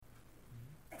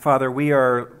Father, we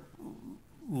are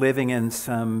living in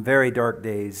some very dark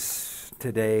days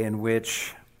today in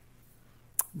which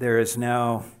there is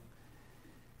now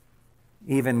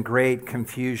even great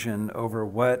confusion over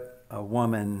what a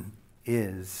woman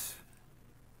is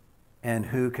and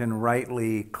who can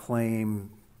rightly claim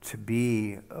to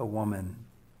be a woman.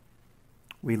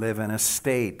 We live in a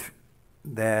state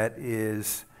that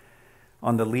is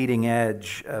on the leading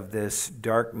edge of this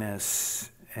darkness,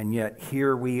 and yet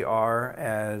here we are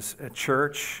as a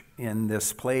church in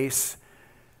this place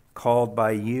called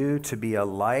by you to be a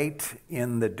light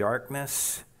in the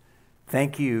darkness.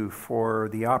 Thank you for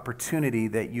the opportunity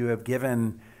that you have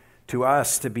given to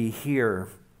us to be here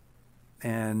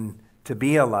and to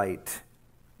be a light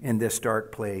in this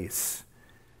dark place.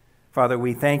 Father,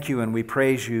 we thank you and we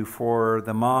praise you for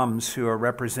the moms who are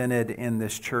represented in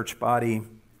this church body,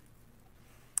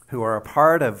 who are a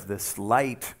part of this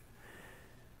light.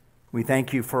 We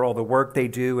thank you for all the work they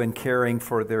do in caring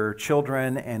for their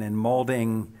children and in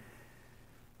molding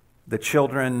the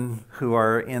children who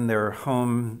are in their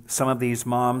home. Some of these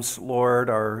moms, Lord,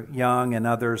 are young and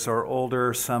others are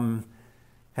older. Some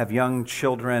have young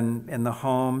children in the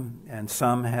home and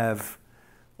some have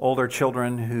older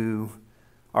children who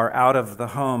are out of the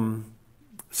home.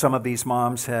 Some of these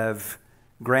moms have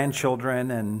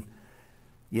grandchildren, and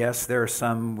yes, there are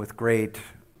some with great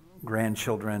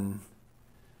grandchildren.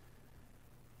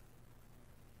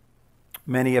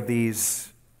 Many of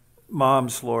these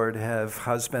moms, Lord, have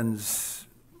husbands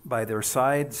by their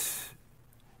sides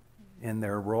in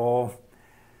their role.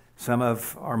 Some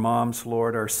of our moms,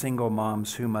 Lord, are single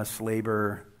moms who must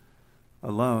labor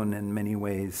alone in many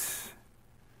ways.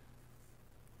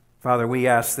 Father, we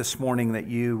ask this morning that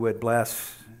you would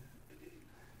bless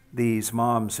these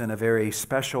moms in a very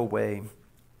special way,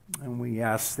 and we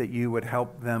ask that you would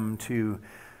help them to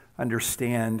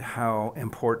understand how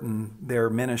important their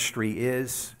ministry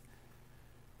is,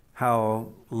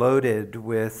 how loaded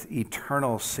with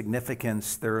eternal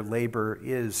significance their labor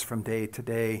is from day to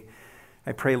day.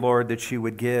 I pray, Lord, that you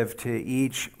would give to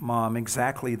each mom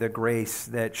exactly the grace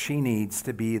that she needs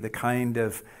to be the kind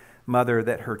of mother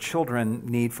that her children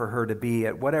need for her to be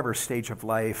at whatever stage of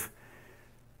life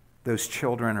those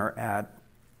children are at.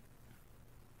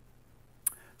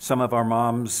 Some of our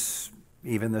moms,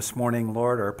 even this morning,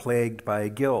 Lord, are plagued by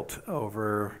guilt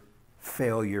over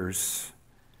failures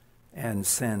and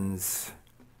sins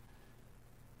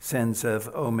of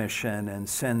omission and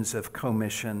sins of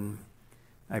commission.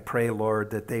 I pray,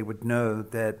 Lord, that they would know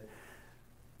that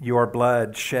your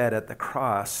blood shed at the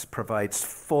cross provides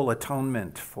full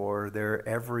atonement for their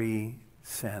every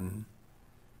sin,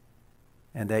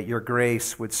 and that your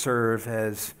grace would serve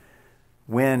as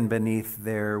wind beneath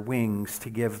their wings to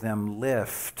give them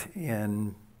lift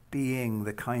in being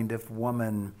the kind of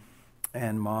woman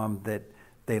and mom that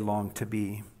they long to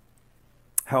be.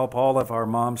 Help all of our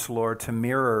moms, Lord, to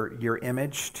mirror your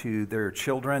image to their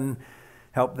children.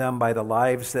 Help them by the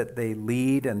lives that they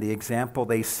lead and the example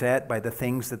they set, by the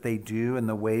things that they do and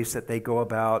the ways that they go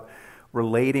about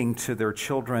relating to their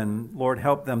children. Lord,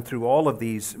 help them through all of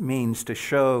these means to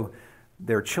show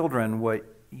their children what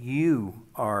you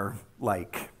are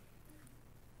like.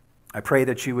 I pray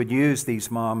that you would use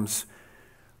these moms,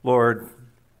 Lord,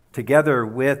 together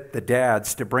with the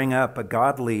dads to bring up a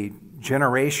godly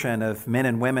generation of men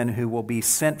and women who will be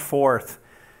sent forth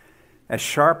as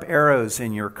sharp arrows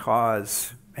in your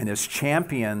cause and as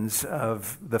champions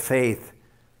of the faith,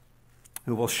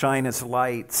 who will shine as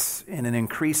lights in an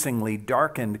increasingly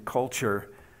darkened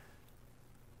culture,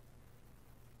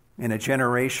 in a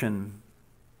generation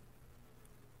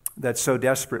that so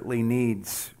desperately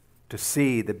needs to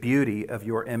see the beauty of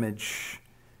your image.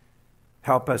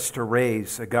 Help us to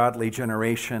raise a godly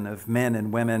generation of men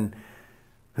and women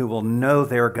who will know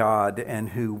their God and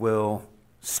who will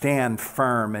stand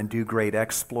firm and do great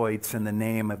exploits in the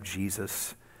name of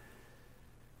Jesus.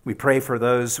 We pray for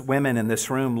those women in this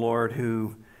room, Lord,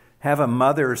 who have a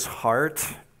mother's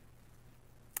heart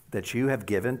that you have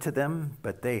given to them,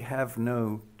 but they have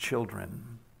no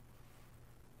children.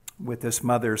 With this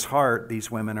mother's heart,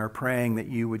 these women are praying that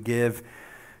you would give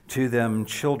to them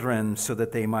children so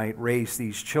that they might raise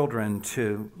these children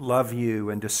to love you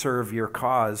and to serve your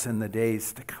cause in the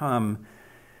days to come.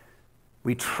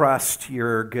 We trust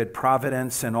your good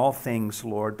providence in all things,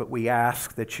 Lord, but we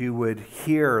ask that you would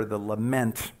hear the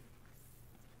lament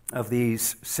of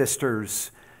these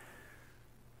sisters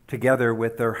together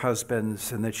with their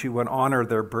husbands, and that you would honor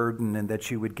their burden and that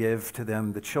you would give to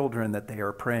them the children that they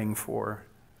are praying for.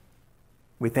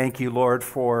 We thank you, Lord,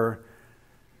 for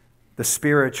the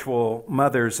spiritual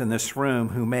mothers in this room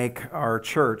who make our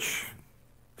church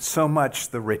so much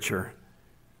the richer.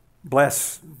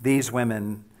 Bless these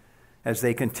women as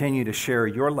they continue to share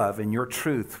your love and your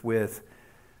truth with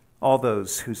all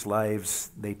those whose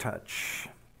lives they touch.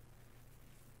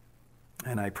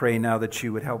 And I pray now that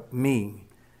you would help me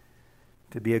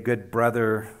to be a good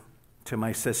brother to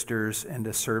my sisters and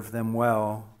to serve them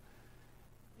well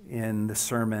in the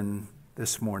sermon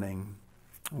this morning.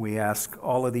 We ask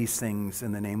all of these things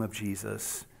in the name of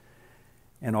Jesus.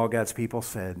 And all God's people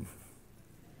said,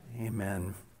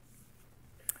 amen.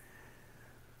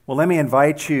 Well, let me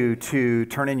invite you to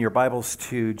turn in your Bibles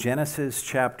to Genesis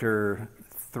chapter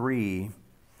 3.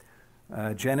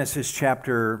 Genesis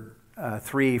chapter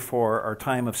 3 for our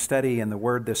time of study in the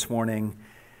Word this morning.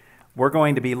 We're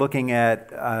going to be looking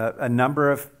at a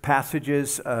number of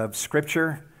passages of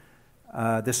Scripture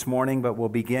this morning, but we'll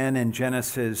begin in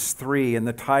Genesis 3. And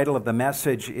the title of the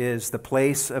message is The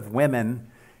Place of Women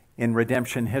in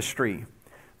Redemption History.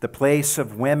 The place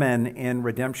of women in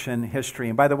redemption history.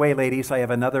 And by the way, ladies, I have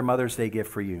another Mother's Day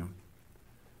gift for you.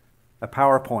 A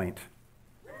PowerPoint.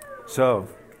 So,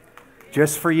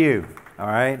 just for you, all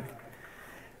right?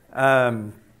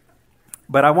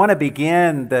 But I want to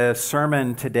begin the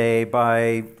sermon today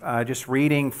by just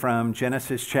reading from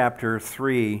Genesis chapter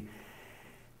 3.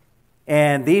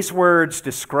 And these words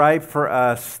describe for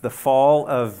us the fall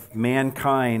of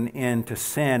mankind into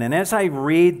sin. And as I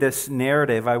read this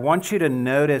narrative, I want you to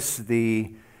notice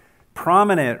the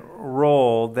prominent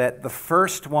role that the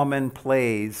first woman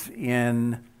plays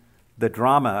in the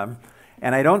drama.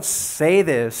 And I don't say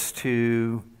this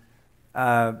to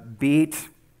beat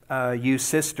you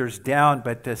sisters down,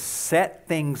 but to set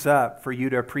things up for you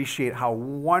to appreciate how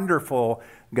wonderful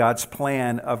God's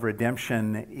plan of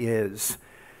redemption is.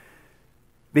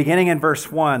 Beginning in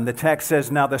verse 1, the text says,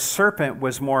 "Now the serpent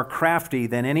was more crafty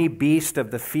than any beast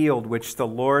of the field which the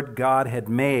Lord God had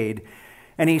made.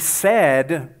 And he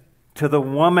said to the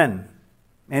woman,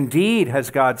 'Indeed,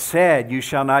 has God said, you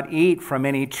shall not eat from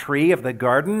any tree of the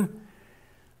garden?'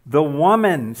 The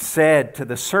woman said to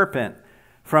the serpent,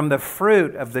 'From the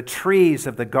fruit of the trees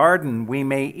of the garden we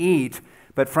may eat,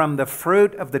 but from the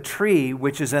fruit of the tree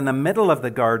which is in the middle of the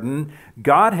garden,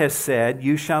 God has said,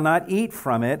 you shall not eat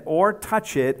from it or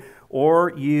touch it,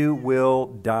 or you will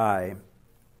die.'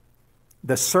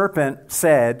 The serpent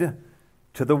said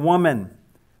to the woman,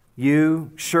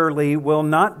 'You surely will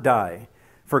not die,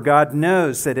 for God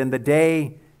knows that in the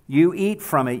day you eat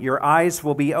from it, your eyes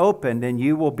will be opened, and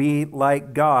you will be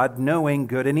like God, knowing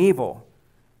good and evil.'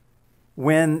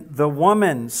 When the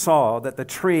woman saw that the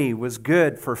tree was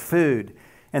good for food,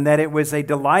 and that it was a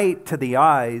delight to the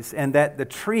eyes, and that the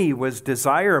tree was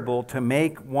desirable to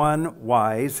make one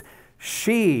wise,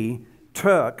 she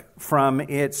took from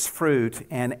its fruit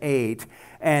and ate,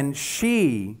 and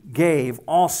she gave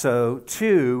also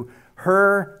to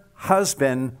her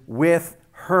husband with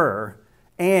her,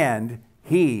 and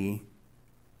he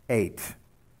ate."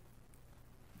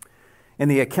 In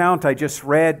the account I just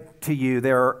read to you,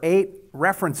 there are 8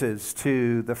 references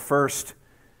to the first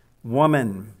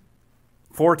woman.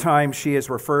 4 times she is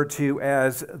referred to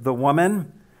as the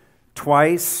woman.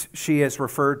 Twice she is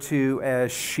referred to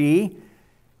as she.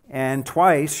 And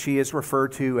twice she is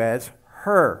referred to as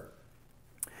her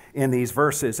in these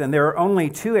verses. And there are only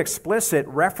 2 explicit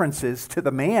references to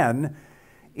the man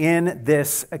in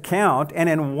this account. And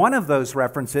in one of those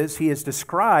references, he is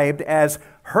described as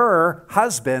her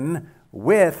husband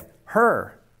with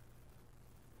her.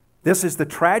 This is the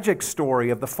tragic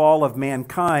story of the fall of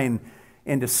mankind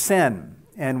into sin.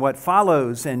 And what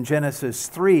follows in Genesis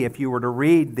 3, if you were to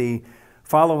read the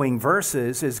following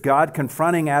verses, is God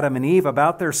confronting Adam and Eve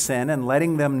about their sin and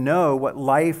letting them know what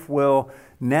life will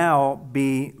now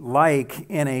be like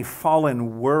in a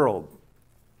fallen world.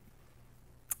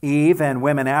 Eve and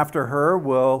women after her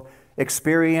will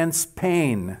experience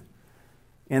pain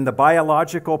in the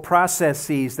biological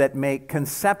processes that make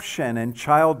conception and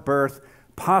childbirth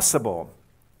possible.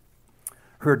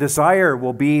 Her desire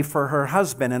will be for her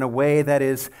husband in a way that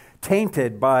is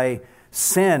tainted by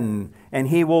sin, and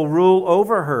he will rule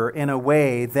over her in a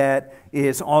way that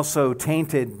is also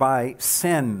tainted by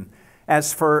sin.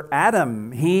 As for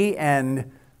Adam, he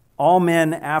and all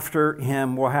men after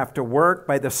him will have to work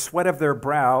by the sweat of their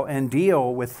brow and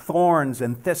deal with thorns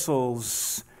and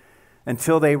thistles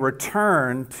until they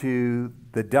return to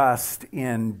the dust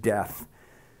in death.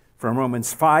 From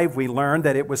Romans 5, we learn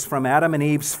that it was from Adam and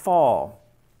Eve's fall,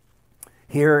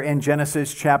 here in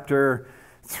Genesis chapter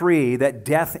 3, that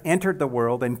death entered the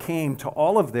world and came to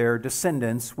all of their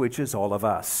descendants, which is all of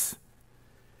us.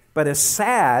 But as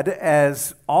sad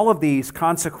as all of these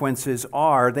consequences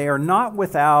are, they are not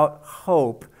without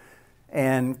hope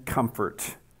and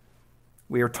comfort.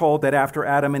 We are told that after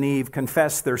Adam and Eve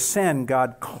confessed their sin,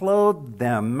 God clothed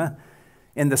them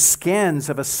in the skins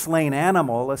of a slain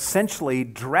animal, essentially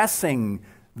dressing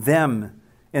them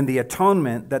in the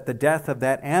atonement that the death of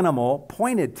that animal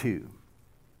pointed to.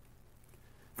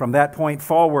 From that point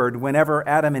forward, whenever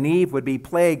Adam and Eve would be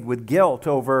plagued with guilt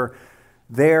over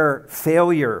their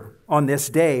failure on this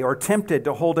day, or tempted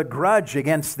to hold a grudge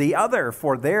against the other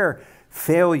for their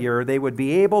failure, they would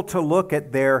be able to look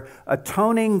at their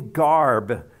atoning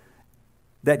garb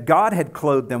that God had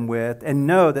clothed them with and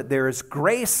know that there is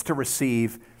grace to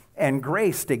receive and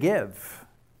grace to give.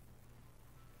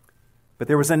 But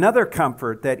there was another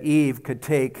comfort that Eve could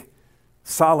take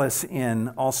solace in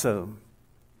also.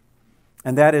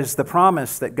 And that is the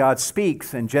promise that God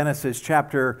speaks in Genesis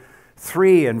chapter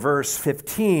 3 and verse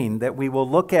 15 that we will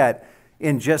look at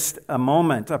in just a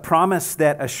moment. A promise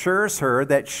that assures her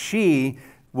that she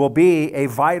will be a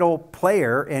vital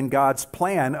player in God's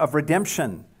plan of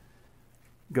redemption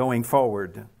going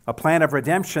forward. A plan of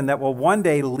redemption that will one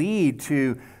day lead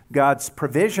to God's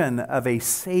provision of a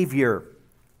Savior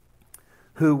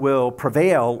who will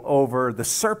prevail over the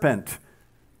serpent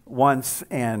once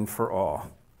and for all.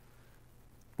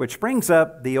 Which brings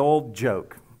up the old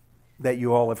joke that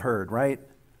you all have heard, right?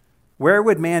 Where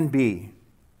would man be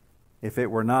if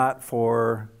it were not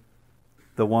for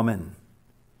the woman?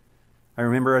 I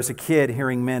remember as a kid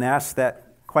hearing men ask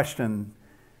that question,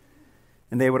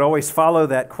 and they would always follow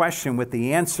that question with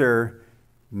the answer,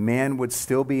 man would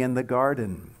still be in the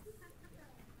garden.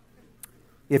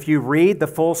 If you read the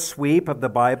full sweep of the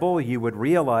Bible, you would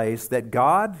realize that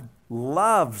God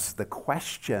loves the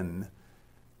question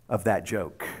of that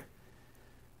joke.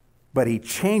 But he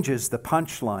changes the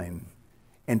punchline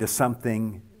into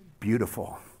something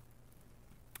beautiful.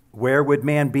 Where would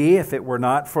man be if it were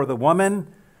not for the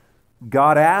woman?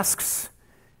 God asks,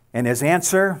 and his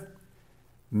answer,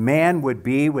 man would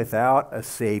be without a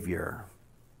Savior.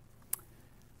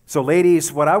 So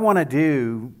ladies, what I want to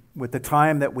do with the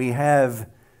time that we have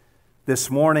this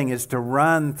morning is to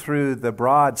run through the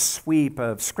broad sweep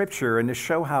of Scripture and to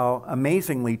show how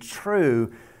amazingly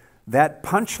true that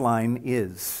punchline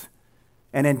is.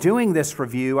 And in doing this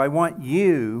review, I want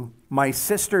you, my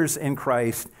sisters in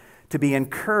Christ, to be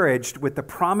encouraged with the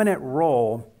prominent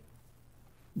role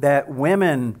that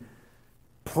women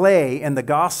play in the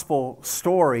gospel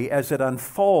story as it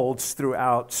unfolds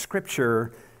throughout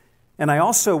Scripture. And I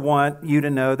also want you to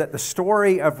know that the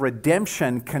story of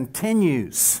redemption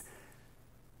continues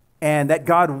and that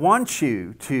God wants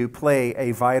you to play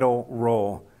a vital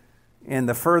role in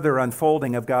the further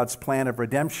unfolding of God's plan of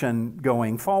redemption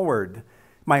going forward.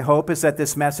 My hope is that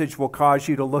this message will cause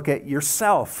you to look at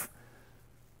yourself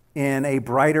in a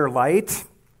brighter light,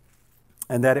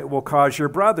 and that it will cause your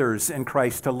brothers in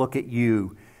Christ to look at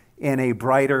you in a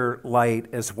brighter light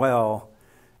as well,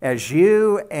 as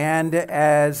you and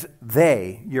as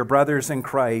they, your brothers in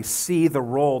Christ, see the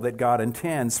role that God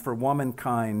intends for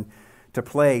womankind to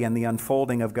play in the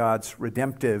unfolding of God's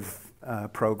redemptive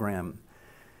program.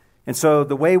 And so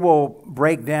the way we'll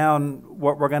break down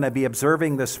what we're going to be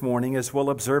observing this morning is we'll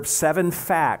observe seven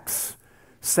facts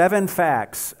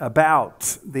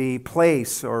about the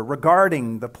place or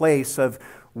regarding the place of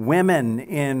women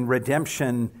in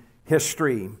redemption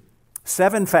history.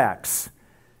 7 facts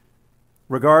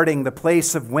regarding the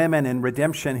place of women in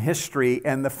redemption history.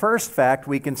 And the first fact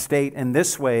we can state in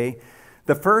this way: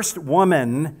 the first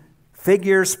woman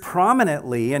figures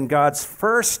prominently in God's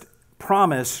first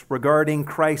promise regarding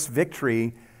Christ's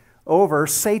victory over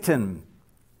Satan.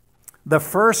 The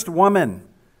first woman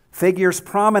figures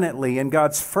prominently in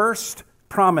God's first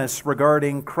promise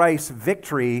regarding Christ's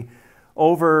victory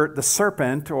over the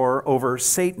serpent or over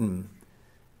Satan.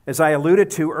 As I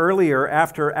alluded to earlier,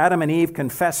 after Adam and Eve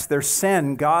confess their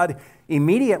sin, God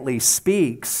immediately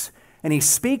speaks, and he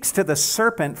speaks to the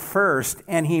serpent first,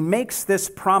 and he makes this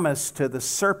promise to the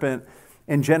serpent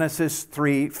in Genesis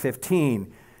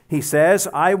 3:15. He says,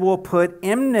 I will put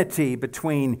enmity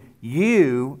between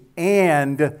you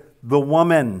and the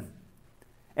woman,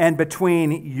 and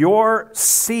between your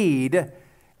seed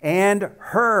and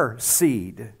her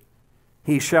seed.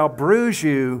 He shall bruise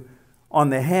you on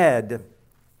the head,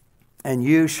 and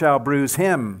you shall bruise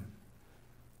him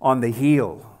on the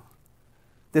heel.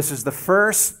 This is the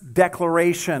first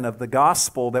declaration of the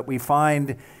gospel that we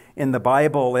find in the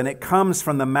Bible, and it comes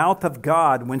from the mouth of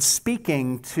God when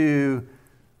speaking to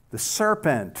the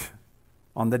serpent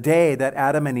on the day that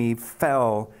Adam and Eve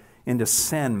fell into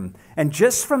sin. And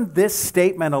just from this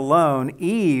statement alone,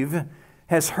 Eve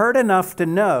has heard enough to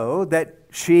know that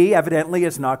she evidently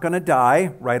is not going to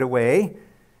die right away.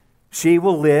 She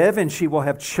will live and she will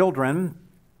have children.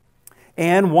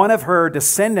 and one of her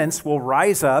descendants will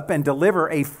rise up and deliver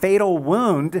a fatal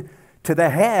wound to the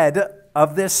head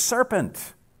of this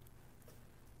serpent.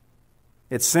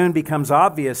 It soon becomes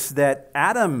obvious that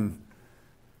Adam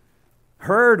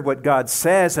heard what God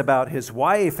says about his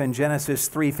wife in Genesis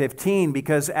 3:15,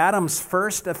 because Adam's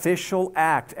first official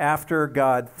act after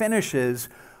God finishes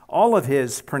all of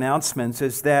his pronouncements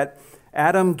is that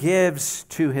Adam gives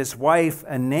to his wife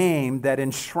a name that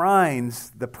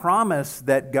enshrines the promise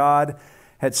that God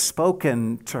had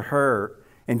spoken to her.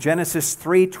 In Genesis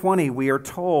 3:20, we are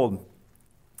told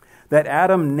that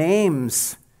Adam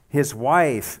names his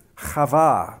wife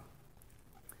Chava,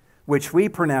 which we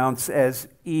pronounce as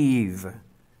Eve,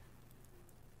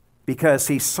 because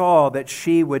he saw that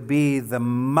she would be the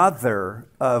mother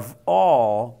of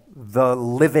all the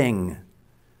living.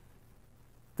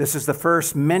 This is the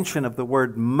first mention of the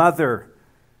word mother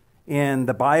in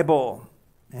the Bible,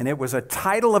 and it was a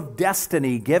title of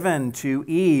destiny given to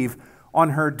Eve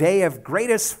on her day of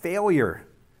greatest failure,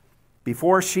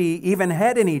 before she even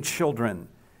had any children.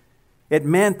 It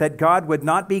meant that God would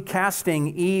not be casting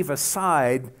Eve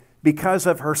aside because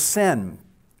of her sin.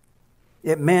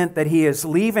 It meant that he is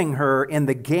leaving her in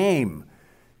the game,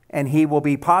 and he will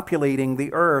be populating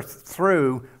the earth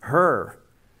through her.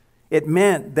 It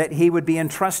meant that he would be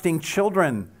entrusting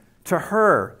children to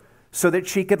her so that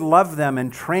she could love them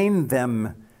and train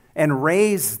them and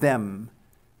raise them.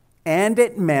 And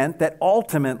it meant that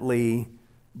ultimately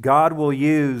God will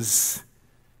use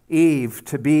Eve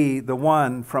to be the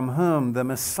one from whom the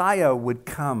Messiah would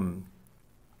come,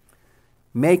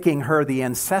 making her the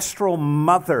ancestral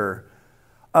mother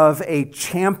of a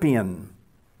champion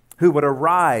who would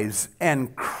arise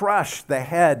and crush the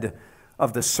head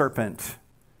of the serpent.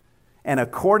 And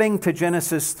according to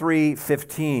Genesis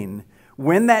 3:15,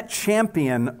 when that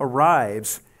champion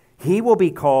arrives, he will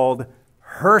be called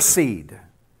her seed.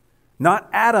 Not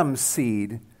Adam's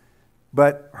seed,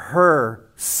 but her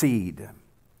seed.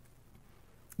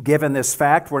 Given this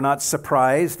fact, we're not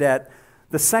surprised at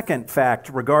the second fact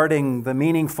regarding the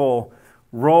meaningful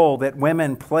role that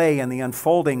women play in the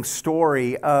unfolding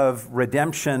story of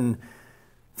redemption.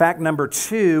 Fact number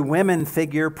 2, women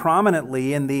figure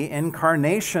prominently in the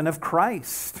incarnation of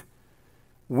Christ.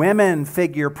 Women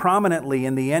figure prominently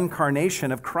in the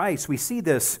incarnation of Christ. We see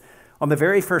this on the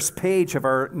very first page of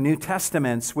our New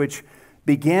Testaments, which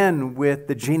begin with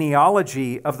the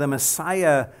genealogy of the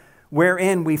Messiah,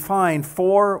 wherein we find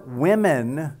 4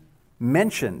 women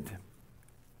mentioned.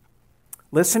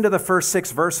 Listen to the first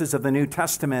 6 verses of the New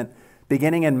Testament,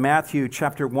 beginning in Matthew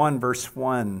chapter 1, verse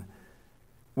 1,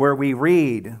 where we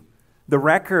read the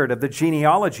record of the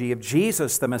genealogy of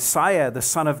Jesus, the Messiah, the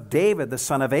son of David, the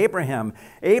son of Abraham.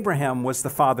 Abraham was the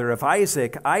father of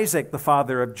Isaac, Isaac the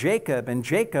father of Jacob, and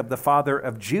Jacob the father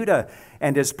of Judah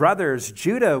and his brothers.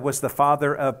 Judah was the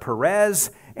father of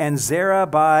Perez, and Zerah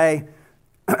by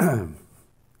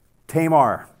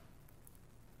Tamar.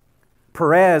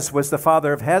 Perez was the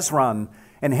father of Hezron,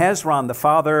 and Hezron the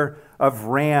father of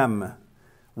Ram.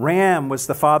 Ram was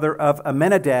the father of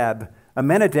Amminadab,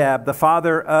 Amminadab the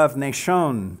father of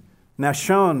Nahshon,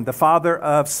 Nahshon the father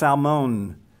of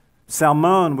Salmon.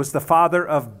 Salmon was the father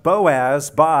of Boaz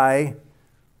by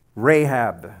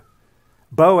Rahab.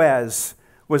 Boaz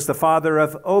was the father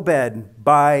of Obed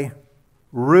by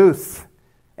Ruth,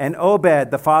 and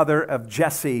Obed the father of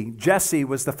Jesse. Jesse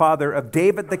was the father of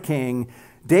David the king.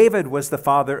 David was the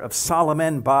father of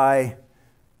Solomon by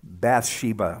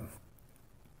Bathsheba,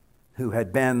 who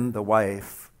had been the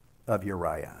wife of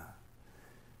Uriah.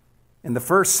 In the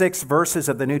first 6 verses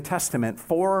of the New Testament,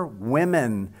 4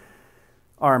 women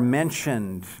are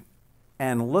mentioned,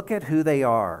 and look at who they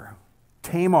are: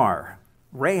 Tamar,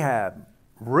 Rahab,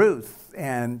 Ruth,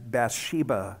 and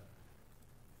Bathsheba.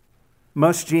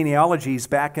 Most genealogies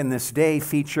back in this day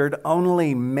featured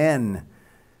only men,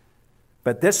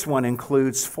 but this one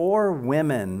includes 4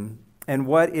 women. And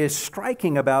what is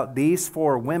striking about these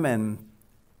 4 women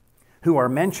who are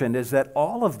mentioned is that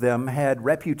all of them had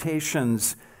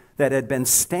reputations that had been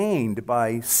stained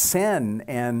by sin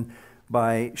and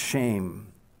by shame.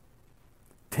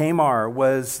 Tamar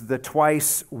was the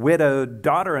twice widowed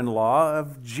daughter-in-law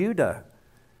of Judah,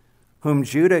 whom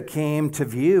Judah came to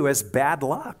view as bad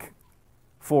luck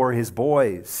for his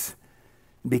boys,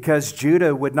 because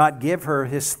Judah would not give her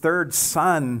his 3rd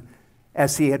son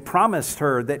as he had promised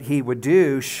her that he would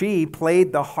do. She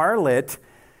played the harlot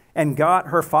and got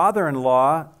her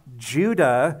father-in-law,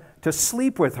 Judah, to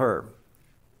sleep with her.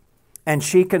 And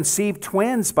she conceived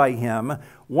twins by him,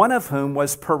 one of whom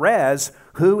was Perez,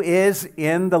 who is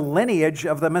in the lineage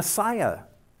of the Messiah.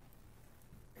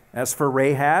 As for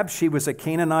Rahab, she was a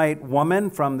Canaanite woman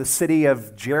from the city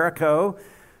of Jericho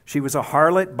She was a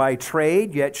harlot by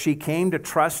trade, yet she came to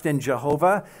trust in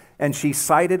Jehovah, and she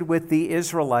sided with the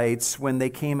Israelites when they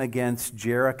came against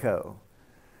Jericho.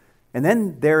 And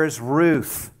then there's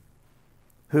Ruth,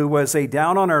 who was a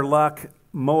down-on-her-luck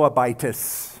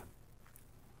Moabitess.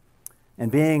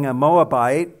 And being a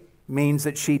Moabite means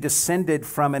that she descended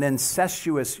from an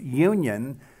incestuous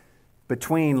union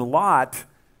between Lot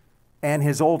and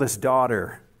his oldest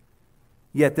daughter.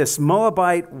 Yet this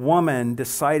Moabite woman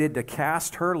decided to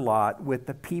cast her lot with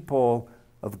the people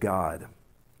of God.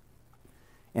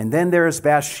 And then there's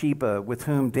Bathsheba, with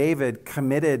whom David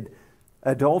committed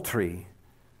adultery,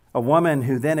 a woman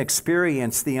who then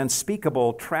experienced the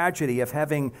unspeakable tragedy of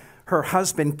having her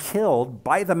husband killed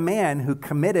by the man who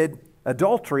committed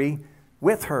adultery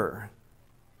with her.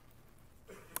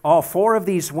 All four of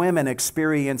these women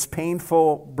experienced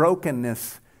painful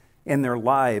brokenness in their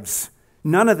lives.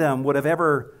 None of them would have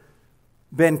ever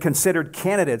been considered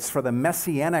candidates for the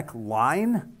messianic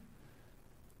line.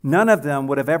 None of them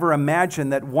would have ever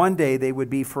imagined that one day they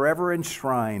would be forever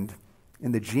enshrined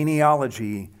in the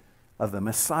genealogy of the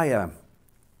Messiah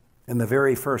in the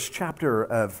very first chapter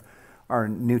of our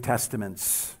New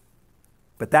Testaments.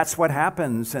 But that's what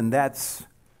happens, and that's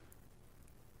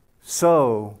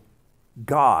so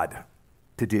God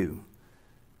to do.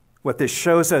 What this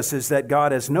shows us is that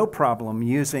God has no problem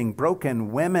using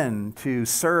broken women to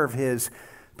serve his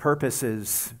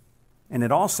purposes. And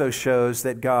it also shows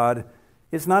that God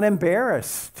is not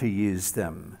embarrassed to use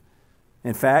them.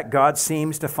 In fact, God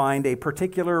seems to find a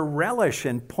particular relish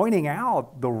in pointing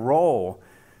out the role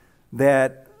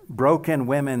that broken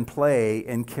women play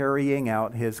in carrying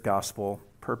out his gospel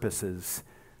purposes,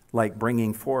 like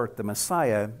bringing forth the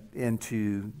Messiah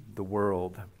into the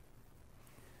world.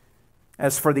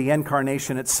 As for the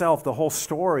incarnation itself, the whole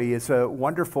story is a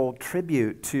wonderful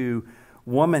tribute to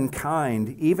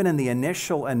womankind, even in the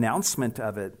initial announcement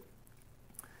of it.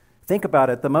 Think about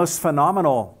it. The most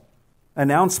phenomenal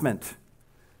announcement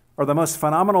or the most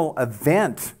phenomenal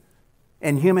event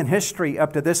in human history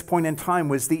up to this point in time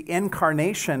was the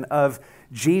incarnation of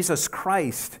Jesus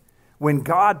Christ. When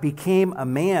God became a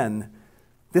man,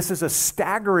 this is a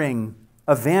staggering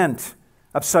event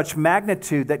of such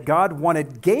magnitude that God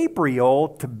wanted Gabriel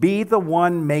to be the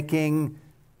one making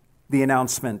the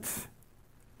announcement.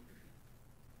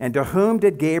 And to whom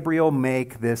did Gabriel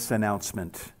make this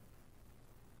announcement?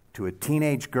 To a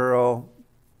teenage girl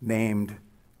named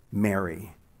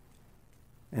Mary.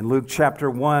 In Luke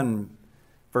chapter 1,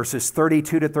 verses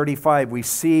 32 to 35, we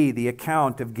see the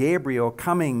account of Gabriel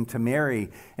coming to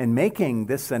Mary and making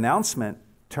this announcement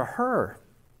to her.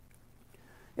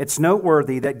 It's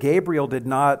noteworthy that Gabriel did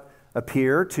not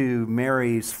appear to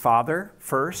Mary's father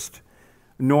first,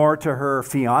 nor to her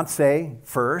fiancé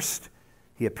first.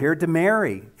 He appeared to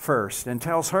Mary first and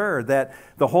tells her that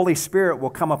the Holy Spirit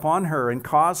will come upon her and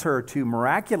cause her to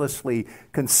miraculously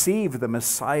conceive the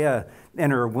Messiah in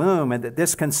her womb, and that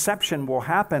this conception will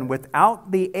happen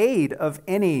without the aid of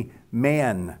any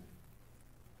man.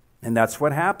 And that's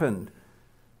what happened.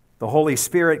 The Holy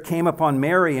Spirit came upon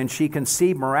Mary, and she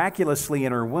conceived miraculously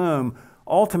in her womb,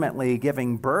 ultimately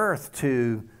giving birth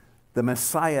to the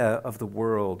Messiah of the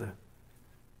world.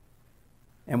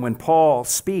 And when Paul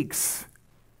speaks,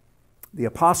 the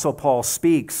Apostle Paul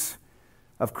speaks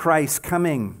of Christ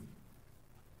coming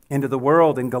into the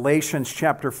world in Galatians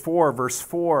chapter 4, verse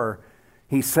 4,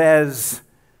 he says,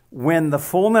 "When the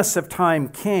fullness of time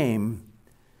came,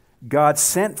 God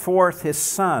sent forth his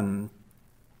Son,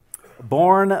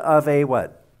 born of a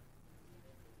what?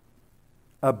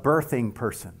 A birthing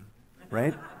person,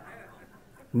 right?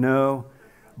 No,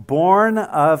 born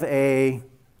of a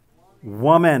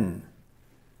woman."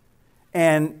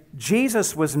 And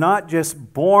Jesus was not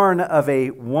just born of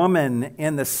a woman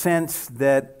in the sense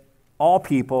that all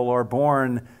people are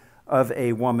born of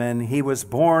a woman. He was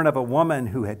born of a woman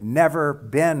who had never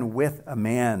been with a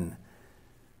man.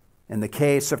 In the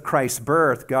case of Christ's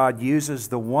birth, God uses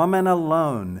the woman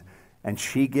alone, and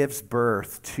she gives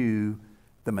birth to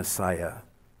the Messiah.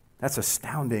 That's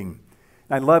astounding.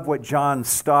 I love what John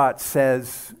Stott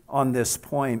says on this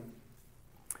point,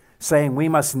 saying we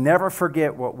must never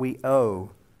forget what we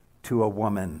owe to a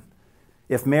woman.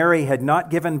 If Mary had not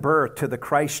given birth to the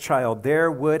Christ child, there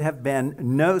would have been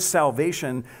no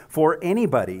salvation for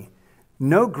anybody.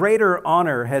 No greater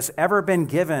honor has ever been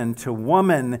given to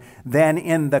woman than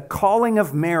in the calling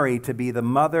of Mary to be the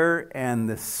mother and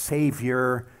the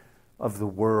Savior of the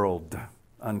world,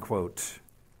 unquote.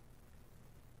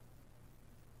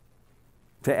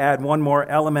 To add one more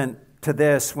element to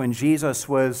this, when Jesus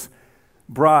was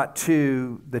brought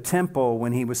to the temple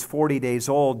when he was 40 days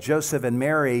old, Joseph and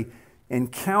Mary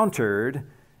encountered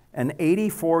an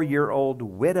 84-year-old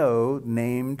widow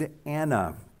named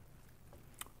Anna.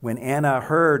 When Anna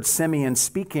heard Simeon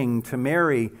speaking to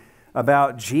Mary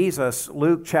about Jesus,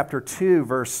 Luke chapter 2,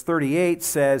 verse 38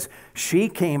 says, she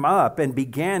came up and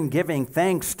began giving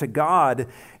thanks to God,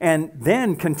 and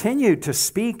then continued to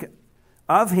speak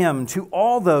of him to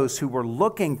all those who were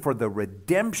looking for the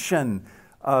redemption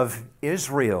of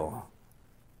Israel,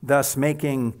 thus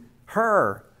making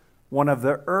her one of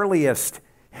the earliest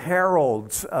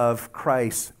heralds of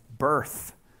Christ's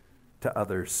birth to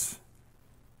others.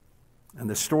 And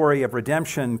the story of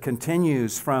redemption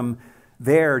continues from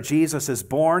there. Jesus is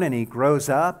born and he grows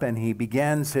up and he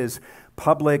begins his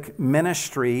public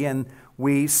ministry, and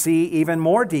we see even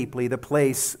more deeply the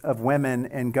place of women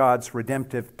in God's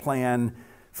redemptive plan.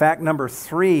 Fact number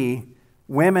 3,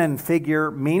 women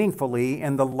figure meaningfully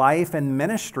in the life and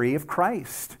ministry of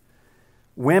Christ.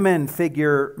 Women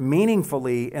figure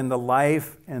meaningfully in the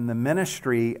life and the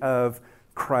ministry of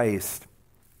Christ.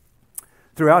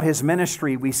 Throughout his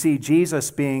ministry, we see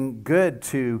Jesus being good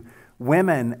to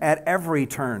women at every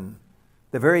turn.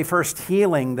 The very first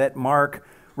healing that Mark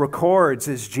records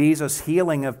is Jesus'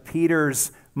 healing of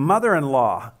Peter's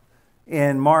mother-in-law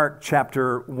in Mark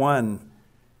chapter 1.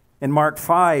 In Mark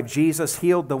 5, Jesus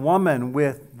healed the woman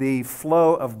with the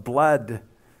flow of blood.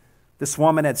 This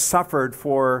woman had suffered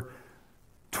for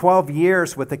 12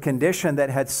 years with a condition that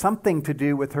had something to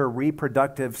do with her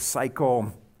reproductive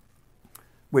cycle,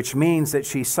 which means that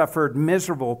she suffered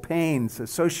miserable pains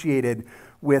associated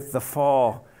with the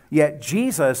fall. Yet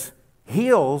Jesus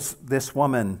heals this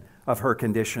woman of her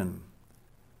condition.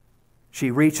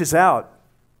 She reaches out,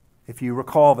 if you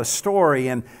recall the story,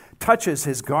 and touches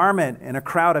his garment in a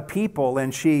crowd of people,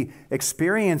 and she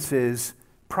experiences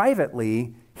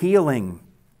privately healing.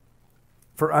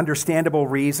 For understandable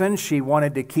reasons, she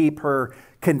wanted to keep her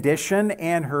condition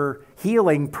and her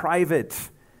healing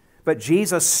private. But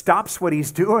Jesus stops what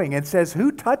he's doing and says,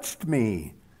 "Who touched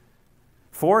me?"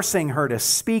 Forcing her to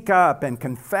speak up and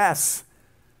confess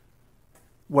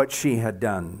what she had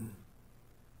done.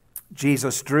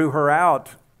 Jesus drew her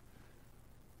out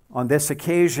on this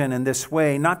occasion in this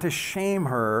way, not to shame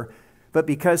her, but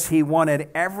because he wanted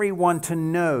everyone to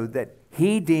know that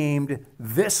he deemed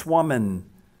this woman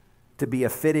to be a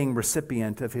fitting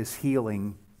recipient of his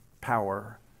healing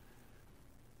power.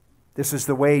 This is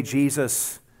the way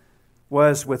Jesus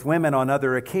was with women on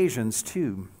other occasions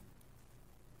too.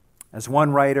 As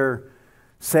one writer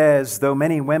says, though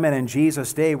many women in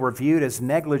Jesus' day were viewed as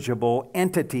negligible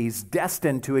entities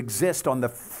destined to exist on the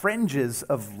fringes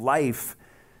of life,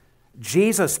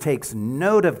 Jesus takes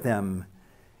note of them,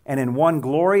 and in one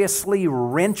gloriously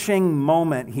wrenching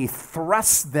moment, he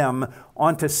thrusts them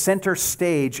onto center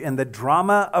stage in the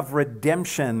drama of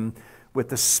redemption, with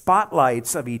the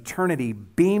spotlights of eternity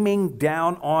beaming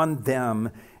down on them,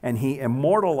 and he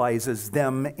immortalizes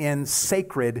them in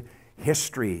sacred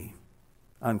history,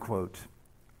 unquote.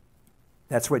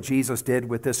 That's what Jesus did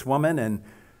with this woman, and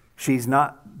she's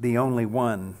not the only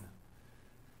one.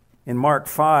 In Mark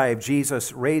 5,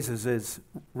 Jesus raises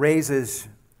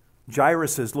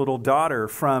Jairus' little daughter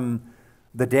from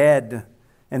the dead.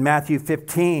 In Matthew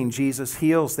 15, Jesus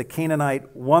heals the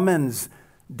Canaanite woman's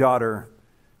daughter.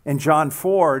 In John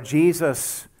 4,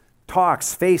 Jesus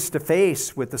talks face to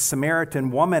face with the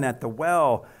Samaritan woman at the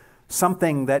well,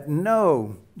 something that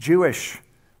no Jewish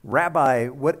rabbi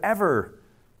would ever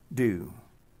do.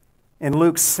 In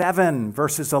Luke 7,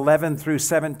 verses 11 through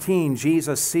 17,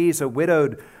 Jesus sees a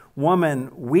widowed woman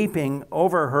weeping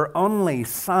over her only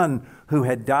son who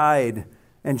had died.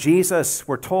 And Jesus,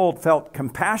 we're told, felt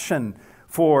compassion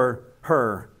for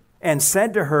her and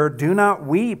said to her, "Do not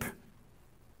weep."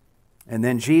 And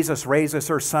then Jesus raises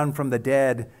her son from the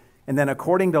dead. And then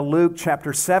according to Luke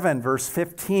chapter 7, verse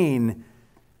 15,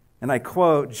 and I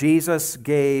quote, Jesus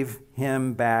gave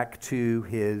him back to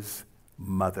his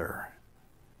mother.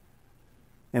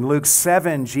 In Luke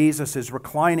 7, Jesus is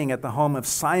reclining at the home of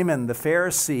Simon the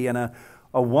Pharisee, and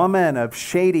a woman of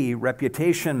shady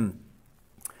reputation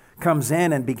comes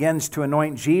in and begins to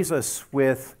anoint Jesus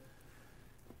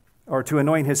to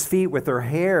anoint his feet with her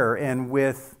hair and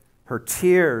with her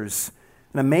tears.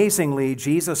 And amazingly,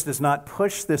 Jesus does not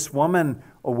push this woman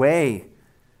away,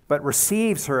 but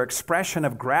receives her expression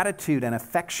of gratitude and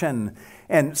affection.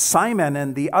 And Simon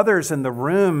and the others in the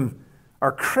room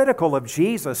are critical of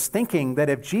Jesus, thinking that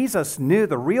if Jesus knew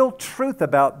the real truth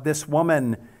about this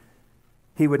woman,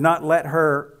 he would not let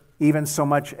her even so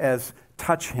much as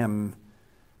touch him.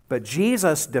 But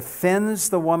Jesus defends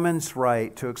the woman's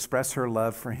right to express her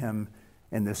love for him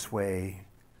in this way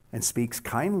and speaks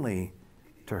kindly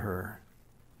to her.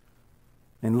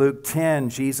 In Luke 10,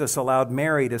 Jesus allowed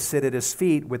Mary to sit at his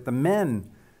feet with the men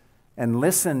and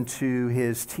listened to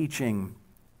his teaching.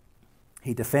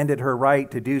 He defended her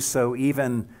right to do so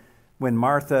even when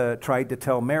Martha tried to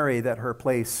tell Mary that her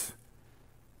place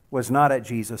was not at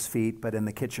Jesus' feet, but in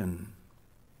the kitchen.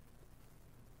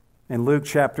 In Luke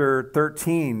chapter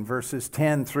 13, verses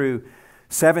 10 through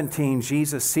 17,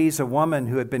 Jesus sees a woman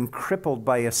who had been crippled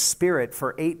by a spirit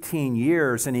for 18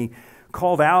 years, and he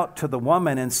called out to the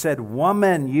woman and said,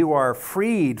 "Woman, you are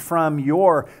freed from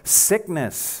your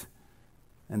sickness."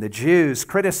 And the Jews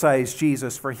criticized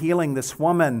Jesus for healing this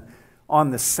woman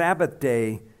on the Sabbath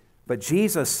day, but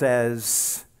Jesus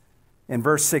says in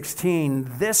verse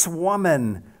 16, "This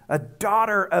woman, a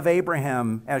daughter of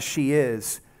Abraham as she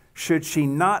is, should she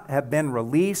not have been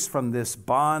released from this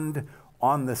bond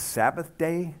on the Sabbath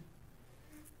day?"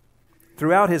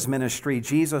 Throughout his ministry,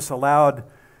 Jesus allowed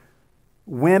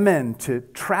women to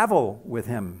travel with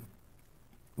him,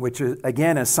 which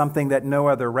again is something that no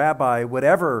other rabbi would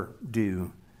ever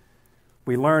do.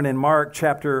 We learn in Mark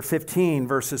chapter 15,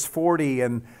 verses 40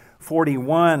 and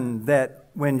 41, that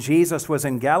when Jesus was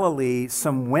in Galilee,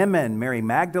 some women, Mary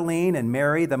Magdalene and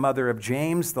Mary, the mother of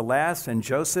James the Less, and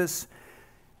Joseph,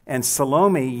 and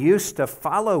Salome used to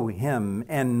follow him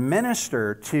and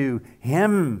minister to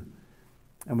him.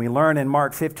 And we learn in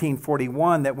Mark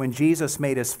 15:41 that when Jesus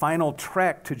made his final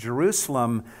trek to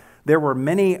Jerusalem, there were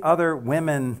many other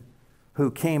women who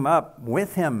came up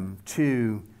with him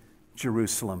to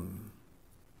Jerusalem.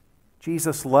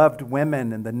 Jesus loved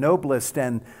women in the noblest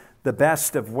and the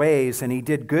best of ways, and he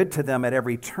did good to them at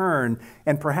every turn.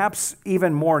 And perhaps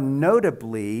even more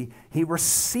notably, he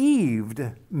received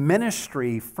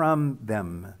ministry from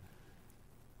them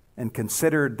and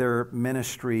considered their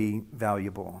ministry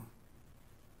valuable.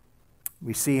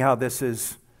 We see how this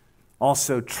is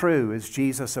also true as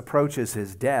Jesus approaches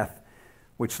his death,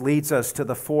 which leads us to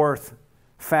the fourth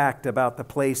fact about the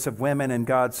place of women in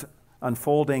God's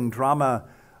unfolding drama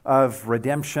of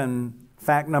redemption.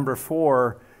 Fact number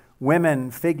 4, women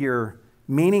figure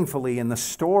meaningfully in the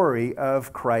story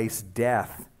of Christ's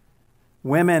death.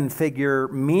 Women figure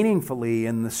meaningfully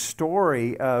in the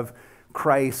story of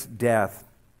Christ's death.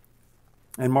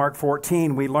 In Mark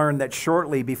 14, we learn that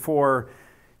shortly before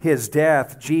his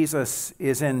death, Jesus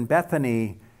is in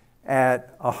Bethany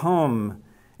at a home,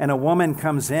 and a woman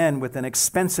comes in with an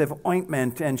expensive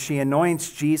ointment, and she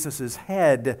anoints Jesus'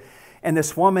 head. And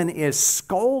this woman is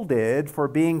scolded for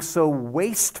being so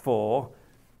wasteful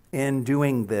in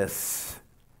doing this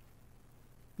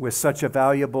with such a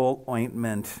valuable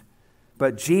ointment.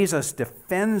 But Jesus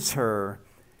defends her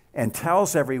and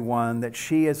tells everyone that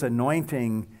she is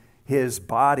anointing his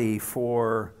body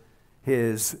for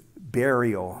his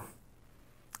burial.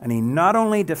 And he not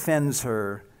only defends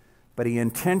her, but he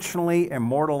intentionally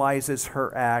immortalizes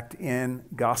her act in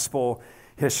gospel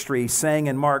history, saying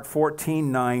in Mark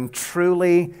 14:9,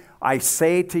 "Truly I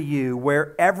say to you,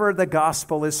 wherever the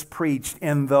gospel is preached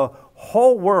in the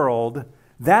whole world,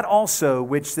 that also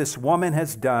which this woman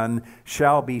has done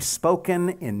shall be spoken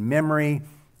in memory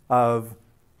of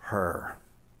her."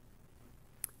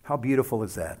 How beautiful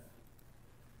is that?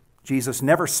 Jesus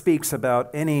never speaks about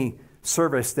any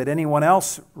service that anyone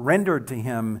else rendered to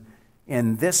him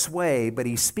in this way, but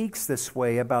he speaks this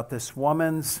way about this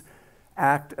woman's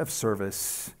act of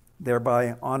service,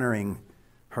 thereby honoring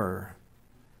her.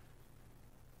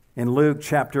 In Luke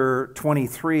chapter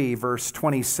 23, verse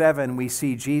 27, we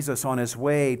see Jesus on his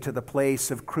way to the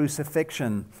place of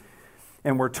crucifixion,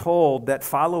 and we're told that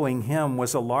following him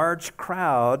was a large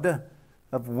crowd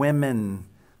of women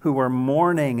who were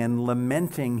mourning and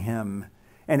lamenting him.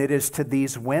 And it is to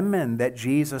these women that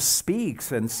Jesus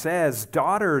speaks and says,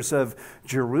 "Daughters of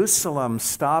Jerusalem,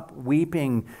 stop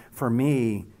weeping for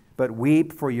me, but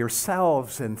weep for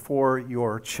yourselves and for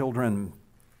your children."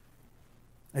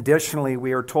 Additionally,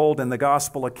 we are told in the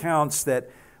gospel accounts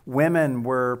that women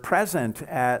were present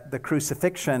at the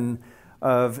crucifixion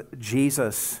of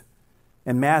Jesus.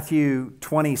 In Matthew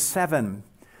 27,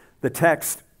 the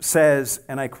text says,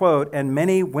 and I quote, "And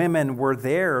many women were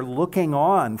there looking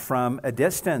on from a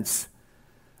distance,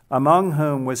 among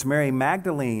whom was Mary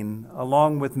Magdalene,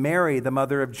 along with Mary, the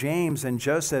mother of James and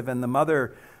Joseph, and the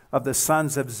mother of the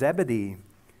sons of Zebedee."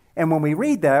 And when we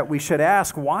read that, we should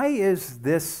ask, why is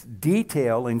this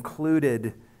detail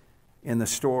included in the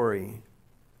story?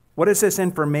 What does this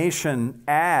information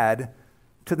add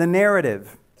to the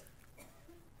narrative?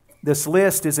 This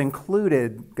list is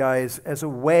included, guys, as a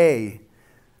way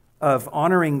of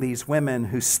honoring these women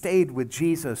who stayed with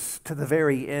Jesus to the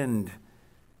very end,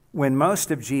 when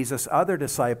most of Jesus' other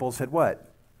disciples had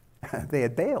what? They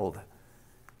had bailed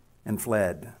and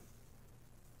fled.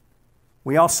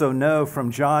 We also know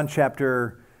from John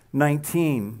chapter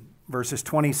 19, verses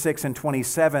 26 and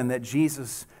 27, that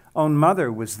Jesus' own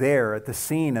mother was there at the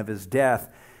scene of his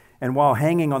death. And while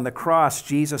hanging on the cross,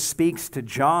 Jesus speaks to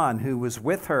John, who was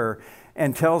with her,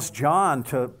 and tells John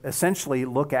to essentially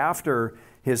look after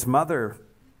his mother.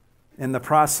 In the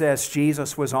process,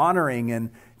 Jesus was honoring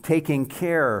and taking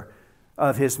care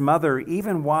of his mother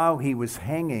even while he was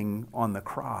hanging on the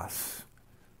cross.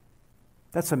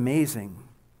 That's amazing.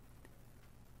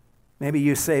 Maybe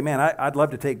you say, man, I'd love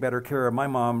to take better care of my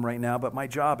mom right now, but my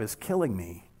job is killing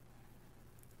me.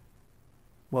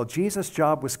 Well, Jesus'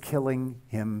 job was killing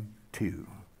him too.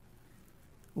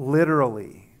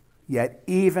 Literally. Yet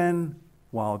even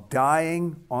while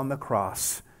dying on the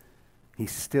cross, he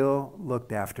still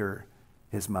looked after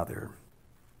his mother.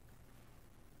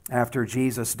 After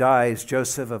Jesus dies,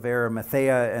 Joseph of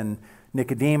Arimathea and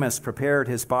Nicodemus prepared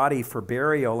his body for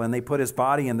burial, and they put his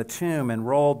body in the tomb and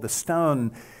rolled the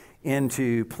stone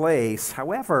into place.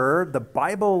 However, the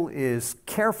Bible is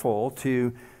careful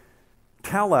to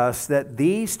tell us that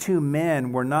these two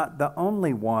men were not the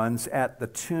only ones at the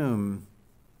tomb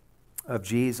of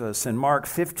Jesus. In Mark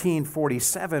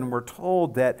 15:47, we're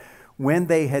told that when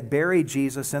they had buried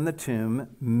Jesus in the tomb,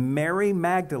 Mary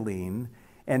Magdalene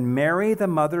and Mary, the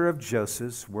mother of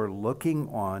Joseph, were looking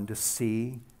on to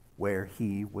see where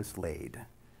he was laid.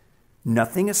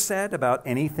 Nothing is said about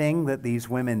anything that these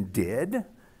women did,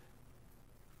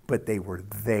 but they were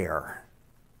there.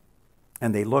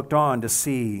 And they looked on to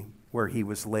see where he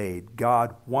was laid.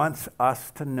 God wants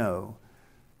us to know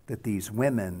that these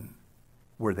women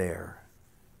were there.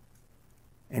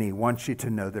 And he wants you to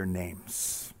know their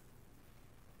names.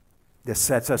 This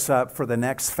sets us up for the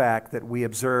next fact that we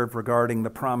observe regarding the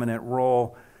prominent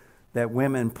role that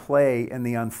women play in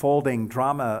the unfolding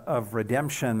drama of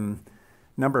redemption.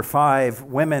 Number 5,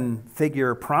 women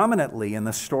figure prominently in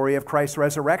the story of Christ's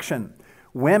resurrection.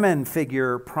 Women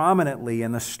figure prominently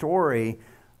in the story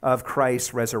of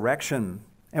Christ's resurrection.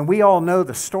 And we all know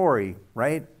the story,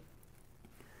 right?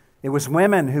 It was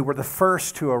women who were the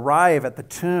first to arrive at the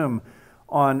tomb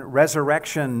on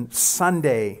Resurrection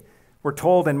Sunday. We're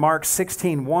told in Mark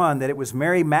 16:1 that it was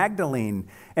Mary Magdalene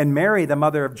and Mary, the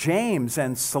mother of James,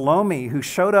 and Salome who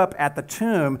showed up at the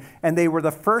tomb, and they were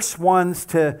the first ones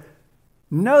to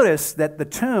notice that the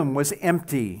tomb was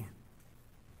empty.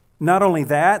 Not only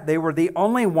that, they were the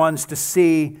only ones to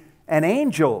see an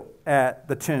angel at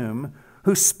the tomb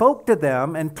who spoke to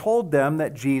them and told them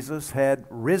that Jesus had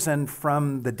risen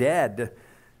from the dead.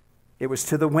 It was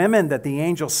to the women that the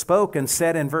angel spoke and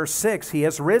said in verse 6, "He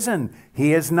has risen,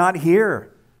 he is not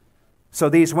here." So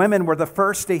these women were the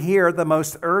first to hear the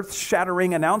most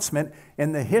earth-shattering announcement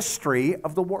in the history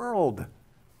of the world.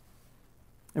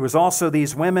 It was also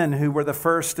these women who were the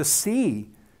first to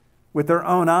see with their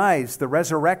own eyes the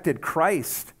resurrected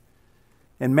Christ.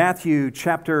 In Matthew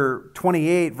chapter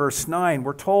 28, verse 9,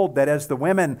 we're told that as the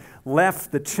women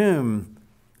left the tomb,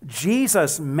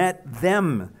 Jesus met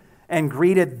them and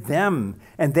greeted them,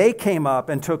 and they came up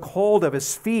and took hold of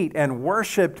his feet and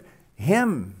worshiped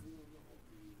him.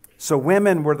 So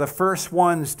women were the first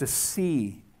ones to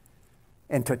see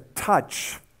and to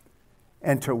touch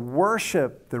and to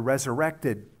worship the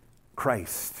resurrected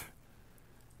Christ.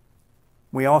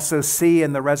 We also see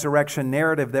in the resurrection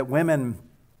narrative that women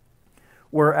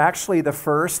were actually the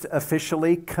first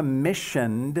officially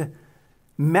commissioned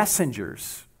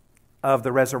messengers of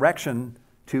the resurrection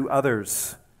to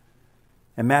others.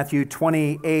 In Matthew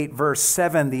 28, verse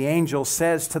 7, the angel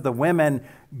says to the women,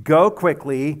 "Go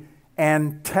quickly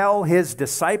and tell his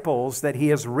disciples that he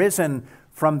has risen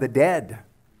from the dead."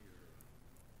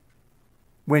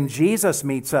 When Jesus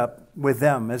meets up with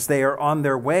them as they are on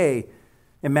their way,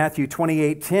 in Matthew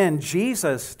 28:10,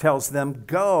 Jesus tells them,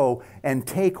 "Go and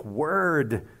take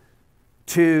word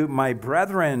to my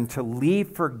brethren to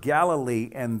leave for Galilee,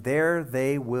 and there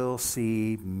they will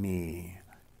see me."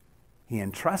 He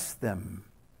entrusts them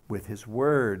with his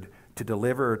word to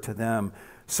deliver to them.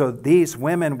 So these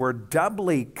women were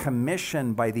doubly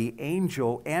commissioned by the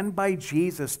angel and by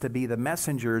Jesus to be the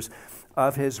messengers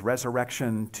of his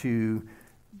resurrection to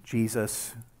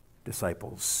Jesus'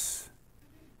 disciples.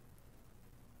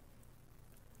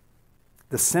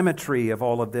 The symmetry of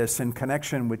all of this in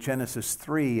connection with Genesis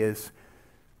 3 is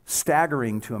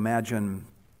staggering to imagine.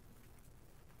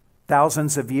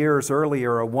 Thousands of years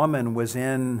earlier, a woman was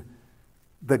in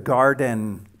the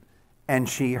garden and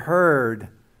she heard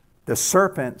the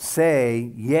serpent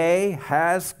say, "Yea,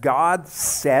 has God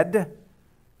said?"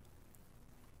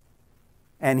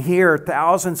 And here,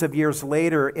 thousands of years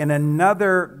later, in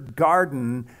another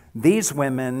garden, these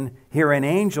women hear an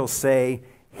angel say,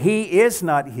 "He is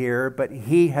not here, but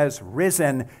he has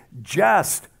risen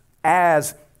just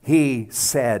as he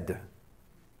said."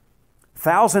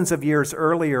 Thousands of years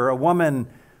earlier, a woman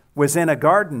was in a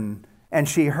garden and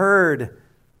she heard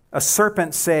a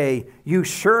serpent say, "You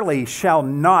surely shall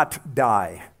not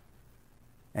die."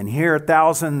 And here,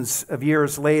 thousands of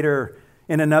years later,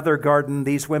 in another garden,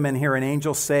 these women hear an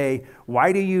angel say,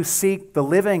 "Why do you seek the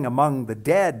living among the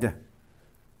dead?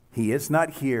 He is not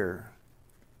here,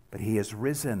 but he is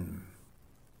risen."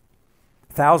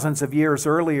 Thousands of years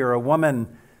earlier, a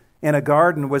woman in a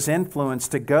garden was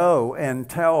influenced to go and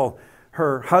tell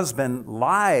her husband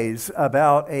lies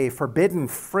about a forbidden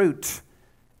fruit,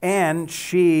 and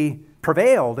she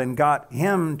prevailed and got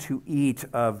him to eat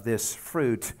of this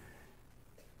fruit.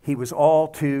 He was all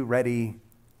too ready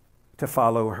to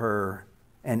follow her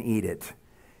and eat it.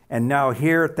 And now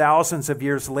here, thousands of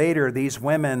years later, these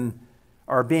women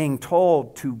are being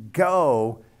told to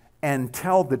go and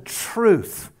tell the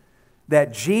truth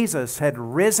that Jesus had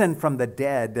risen from the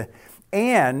dead.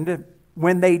 And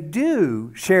when they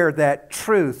do share that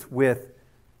truth with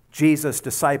Jesus'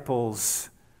 disciples,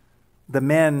 the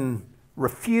men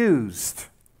refused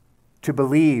to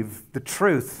believe the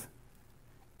truth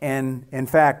and, in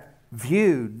fact,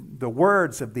 viewed the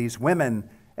words of these women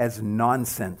as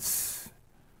nonsense.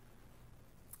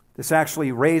 This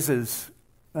actually raises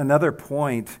another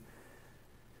point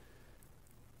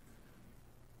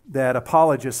that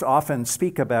apologists often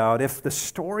speak about. If the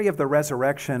story of the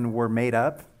resurrection were made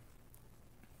up,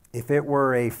 if it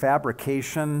were a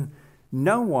fabrication,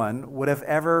 no one would have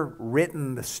ever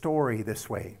written the story this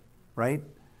way, right?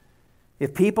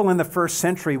 If people in the first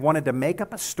century wanted to make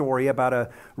up a story about a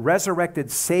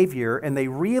resurrected Savior and they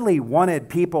really wanted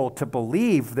people to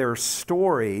believe their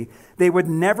story, they would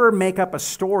never make up a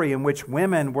story in which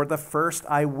women were the first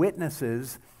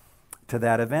eyewitnesses to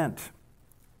that event.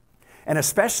 And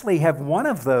especially have one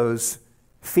of those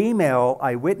female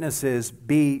eyewitnesses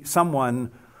be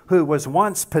someone who was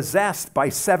once possessed by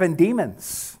 7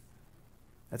 demons.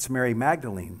 That's Mary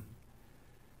Magdalene.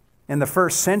 In the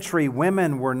first century,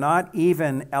 women were not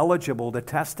even eligible to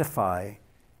testify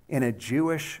in a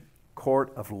Jewish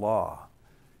court of law.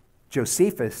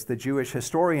 Josephus, the Jewish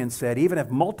historian, said, even if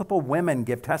multiple women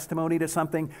give testimony to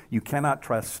something, you cannot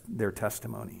trust their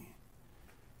testimony.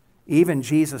 Even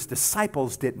Jesus'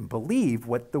 disciples didn't believe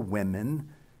what the women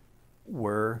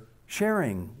were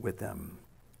sharing with them.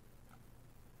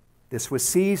 This was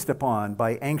seized upon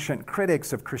by ancient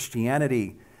critics of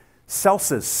Christianity.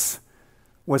 Celsus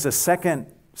was a 2nd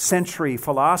century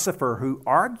philosopher who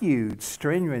argued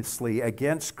strenuously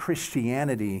against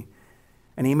Christianity,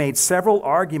 and he made several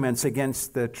arguments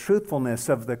against the truthfulness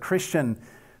of the Christian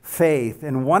faith.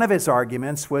 And one of his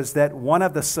arguments was that one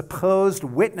of the supposed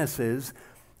witnesses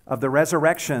of the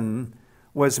resurrection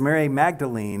was Mary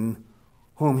Magdalene,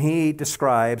 whom he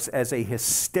describes as a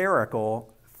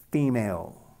hysterical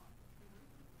female.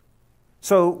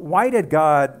 So why did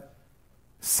God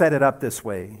set it up this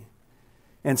way?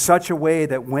 In such a way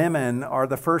that women are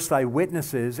the first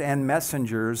eyewitnesses and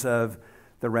messengers of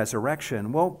the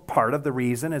resurrection? Well, part of the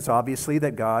reason is obviously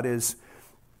that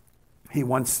He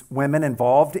wants women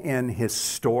involved in His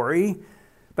story.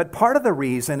 But part of the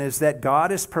reason is that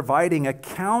God is providing a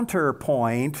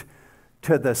counterpoint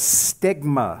to the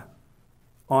stigma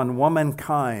on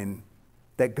womankind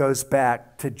that goes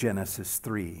back to Genesis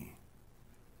 3.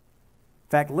 In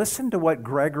fact, listen to what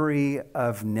Gregory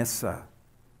of Nyssa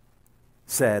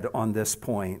said on this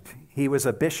point. He was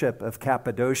a bishop of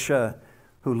Cappadocia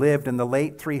who lived in the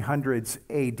late 300s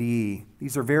AD.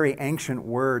 These are very ancient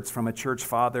words from a church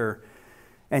father.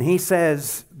 And he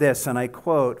says this, and I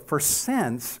quote, "For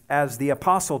since, as the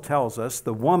apostle tells us,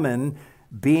 the woman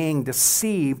being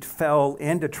deceived fell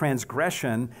into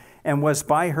transgression and was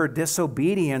by her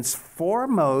disobedience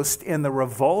foremost in the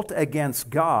revolt against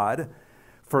God,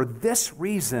 for this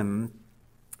reason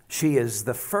she is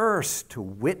the first to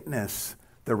witness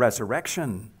the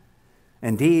resurrection.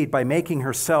 Indeed, by making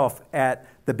herself at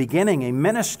the beginning a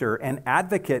minister and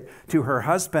advocate to her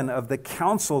husband of the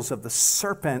counsels of the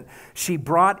serpent, she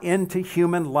brought into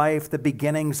human life the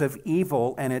beginnings of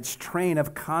evil and its train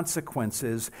of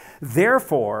consequences.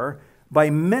 Therefore, by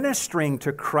ministering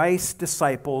to Christ's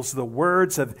disciples the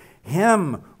words of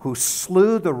Him who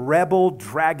slew the rebel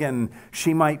dragon,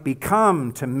 she might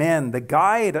become to men the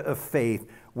guide of faith,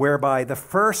 whereby the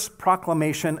first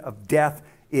proclamation of death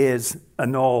is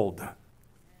annulled."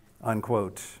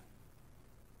 Unquote.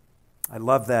 I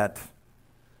love that.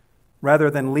 Rather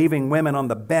than leaving women on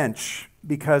the bench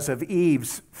because of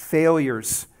Eve's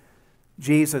failures,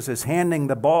 Jesus is handing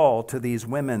the ball to these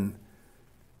women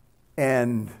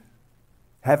and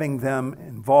having them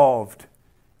involved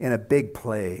in a big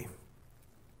play.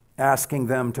 asking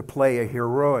them to play a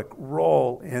heroic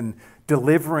role in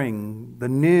delivering the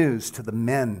news to the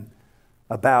men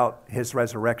about his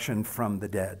resurrection from the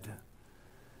dead.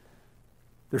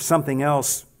 There's something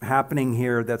else happening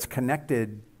here that's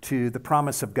connected to the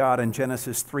promise of God in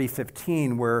Genesis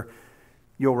 3:15, where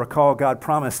you'll recall God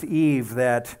promised Eve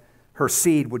that her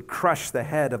seed would crush the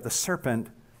head of the serpent,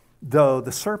 though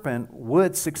the serpent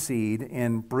would succeed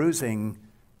in bruising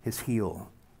his heel.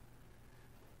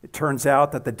 It turns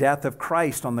out that the death of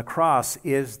Christ on the cross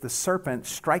is the serpent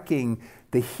striking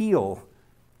the heel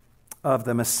of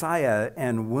the Messiah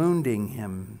and wounding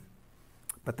him.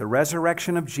 But the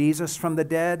resurrection of Jesus from the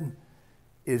dead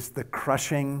is the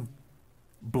crushing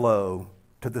blow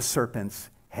to the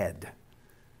serpent's head.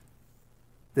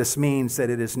 This means that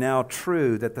it is now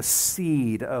true that the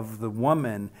seed of the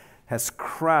woman has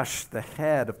crushed the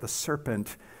head of the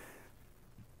serpent.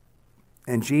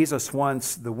 And Jesus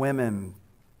wants the women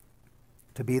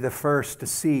to be the first to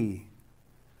see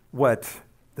what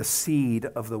the seed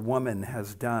of the woman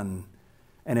has done.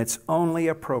 And it's only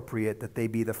appropriate that they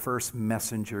be the first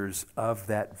messengers of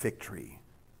that victory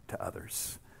to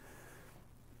others.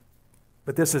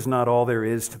 But this is not all there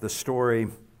is to the story.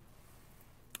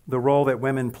 The role that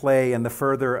women play in the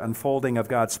further unfolding of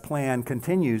God's plan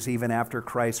continues even after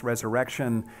Christ's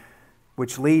resurrection,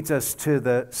 which leads us to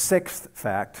the sixth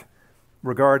fact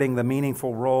regarding the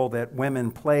meaningful role that women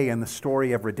play in the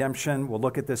story of redemption. We'll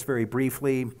look at this very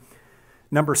briefly.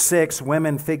 Number 6,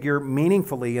 women figure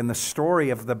meaningfully in the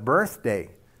story of the birthday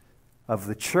of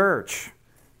the church.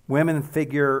 Women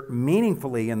figure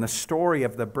meaningfully in the story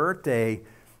of the birthday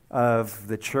of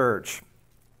the church.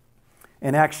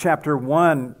 In Acts chapter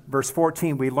 1, verse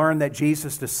 14, we learn that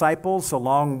Jesus' disciples,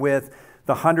 along with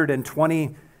the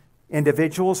 120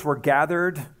 individuals, were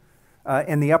gathered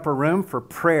in the upper room for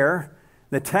prayer.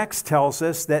 The text tells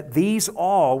us that these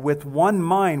all, with one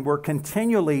mind, were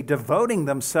continually devoting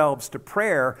themselves to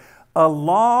prayer,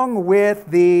 along with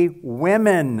the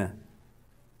women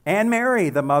and Mary,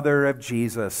 the mother of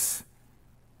Jesus.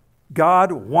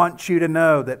 God wants you to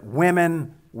know that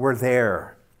women were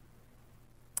there.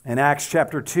 In Acts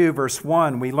chapter 2, verse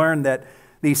 1, we learn that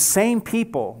these same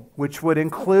people, which would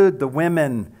include the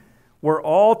women, were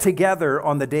all together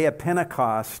on the day of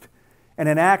Pentecost. And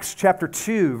in Acts chapter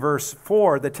 2, verse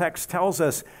 4, the text tells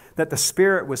us that the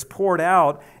Spirit was poured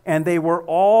out and they were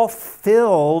all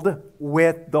filled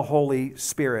with the Holy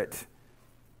Spirit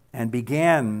and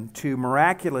began to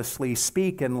miraculously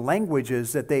speak in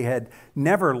languages that they had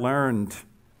never learned.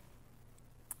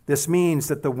 This means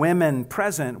that the women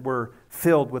present were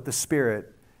filled with the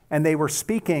Spirit, and they were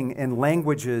speaking in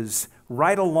languages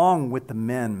right along with the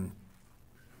men.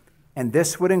 And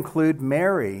this would include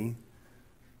Mary,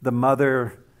 the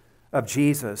mother of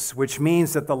Jesus, which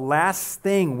means that the last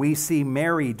thing we see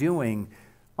Mary doing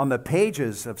on the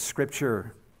pages of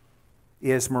Scripture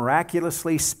is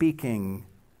miraculously speaking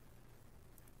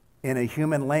in a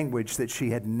human language that she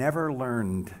had never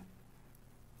learned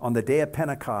on the day of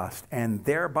Pentecost, and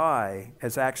thereby,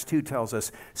 as Acts 2 tells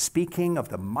us, speaking of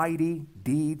the mighty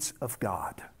deeds of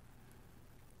God.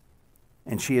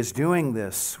 And she is doing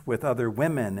this with other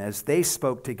women as they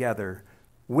spoke together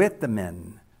with the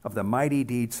men of the mighty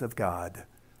deeds of God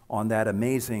on that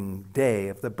amazing day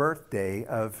of the birthday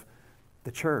of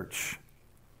the church.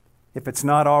 If it's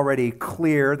not already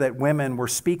clear that women were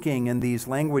speaking in these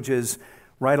languages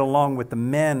right along with the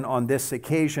men on this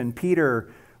occasion,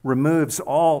 Peter removes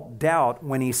all doubt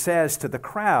when he says to the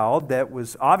crowd that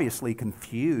was obviously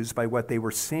confused by what they were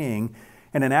seeing.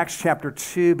 And in Acts chapter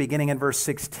 2, beginning in verse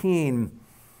 16,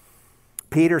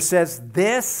 Peter says,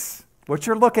 "This, what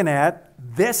you're looking at,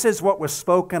 this is what was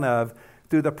spoken of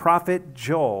through the prophet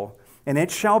Joel. And it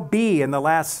shall be in the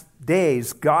last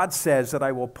days, God says, that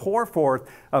I will pour forth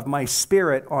of my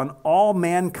Spirit on all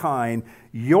mankind.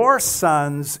 Your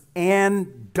sons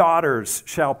and daughters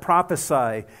shall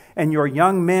prophesy, and your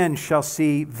young men shall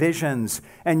see visions,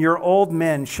 and your old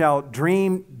men shall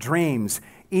dream dreams.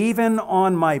 Even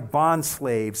on my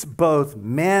bondslaves, both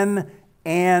men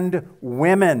and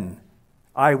women,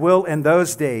 I will in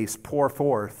those days pour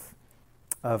forth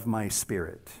of my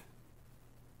Spirit."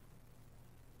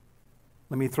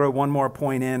 Let me throw one more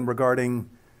point in regarding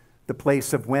the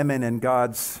place of women in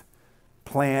God's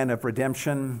plan of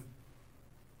redemption.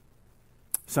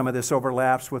 Some of this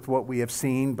overlaps with what we have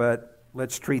seen, but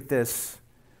let's treat this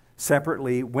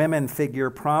separately. Women figure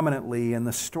prominently in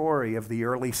the story of the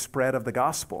early spread of the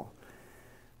gospel.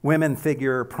 Women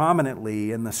figure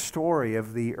prominently in the story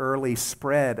of the early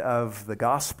spread of the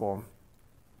gospel.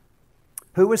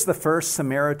 Who was the first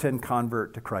Samaritan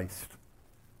convert to Christ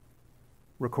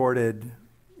recorded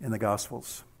in the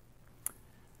Gospels?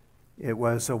 It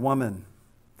was a woman,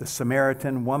 the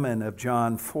Samaritan woman of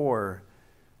John 4.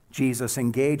 Jesus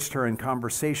engaged her in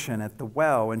conversation at the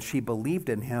well, and she believed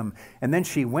in him. And then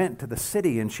she went to the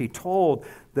city, and she told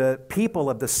the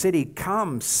people of the city,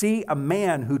 "Come, see a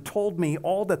man who told me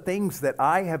all the things that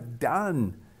I have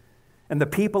done." And the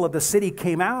people of the city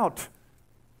came out,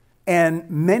 and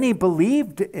many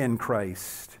believed in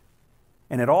Christ.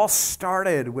 And it all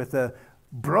started with a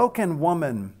broken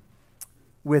woman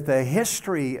with a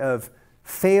history of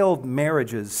failed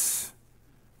marriages.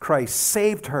 Christ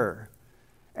saved her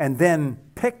and then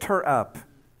picked her up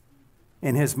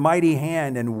in his mighty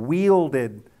hand and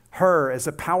wielded her as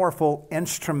a powerful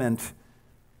instrument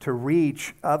to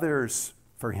reach others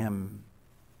for him.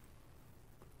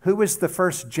 Who was the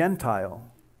first Gentile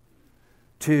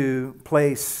to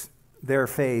place their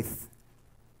faith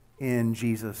in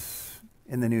Jesus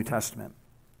in the New Testament?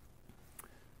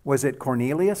 Was it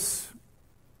Cornelius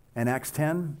in Acts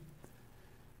 10?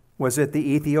 Was it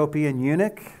the Ethiopian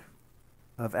eunuch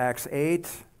of Acts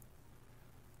 8?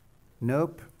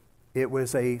 Nope. It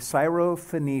was a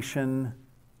Syrophoenician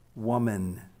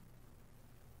woman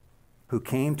who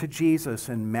came to Jesus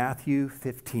in Matthew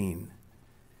 15.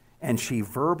 And she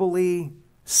verbally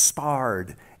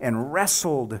sparred and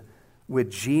wrestled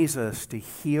with Jesus to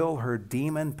heal her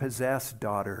demon-possessed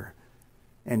daughter.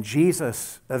 And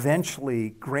Jesus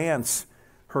eventually grants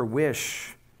her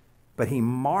wish, but he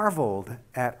marveled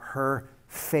at her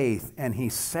faith, and he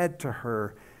said to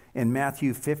her in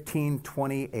Matthew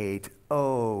 15:28,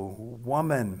 "Oh,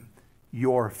 woman,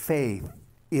 your faith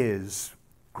is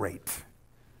great."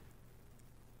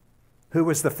 Who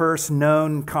was the first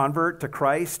known convert to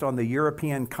Christ on the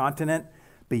European continent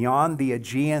beyond the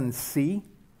Aegean Sea?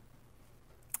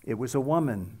 It was a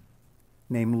woman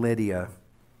named Lydia.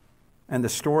 And the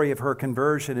story of her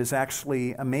conversion is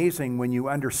actually amazing when you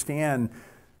understand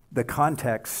the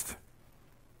context.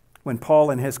 When Paul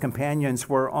and his companions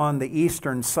were on the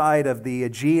eastern side of the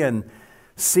Aegean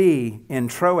Sea in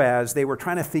Troas, they were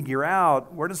trying to figure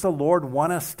out, where does the Lord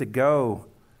want us to go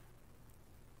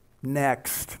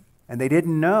next? And they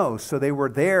didn't know, so they were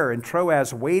there in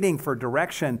Troas waiting for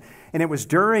direction. And it was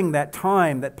during that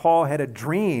time that Paul had a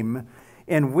dream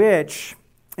in which,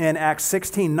 in Acts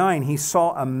 16:9, he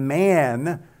saw a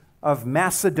man of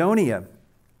Macedonia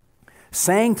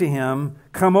saying to him,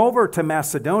 "Come over to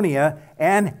Macedonia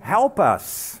and help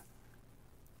us."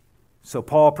 So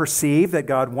Paul perceived that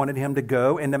God wanted him to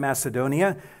go into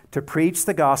Macedonia to preach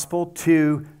the gospel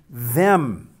to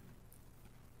them,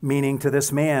 meaning to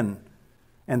this man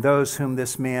and those whom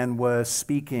this man was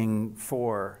speaking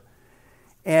for.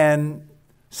 And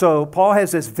so Paul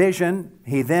has this vision.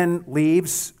 He then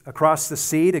leaves across the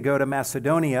sea to go to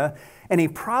Macedonia, and he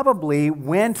probably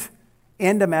went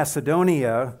into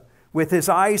Macedonia with his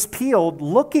eyes peeled,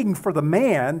 looking for the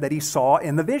man that he saw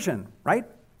in the vision, right?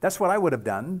 That's what I would have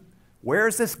done.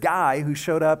 Where's this guy who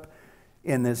showed up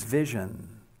in this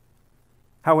vision?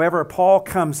 However, Paul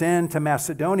comes into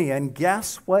Macedonia, and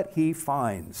guess what he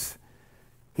finds?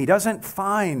 He doesn't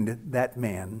find that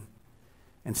man.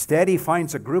 Instead, he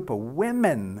finds a group of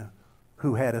women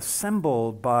who had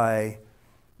assembled by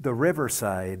the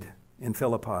riverside in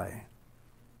Philippi.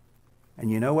 And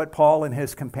you know what Paul and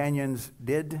his companions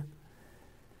did?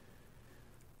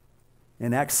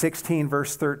 In Acts 16,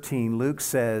 verse 13, Luke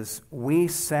says, "We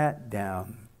sat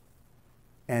down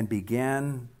and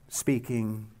began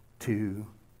speaking to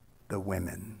the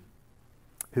women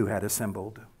who had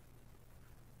assembled."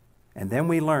 And then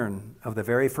we learn of the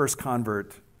very first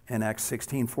convert in Acts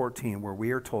 16:14, where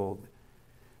we are told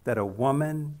that a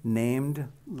woman named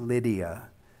Lydia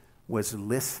was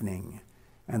listening,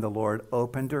 and the Lord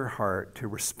opened her heart to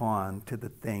respond to the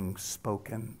things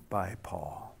spoken by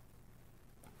Paul.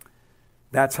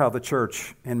 That's how the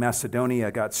church in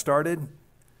Macedonia got started,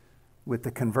 with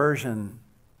the conversion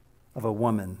of a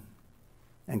woman.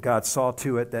 And God saw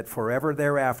to it that forever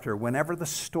thereafter, whenever the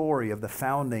story of the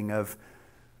founding of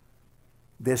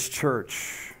this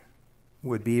church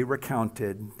would be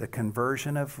recounted, the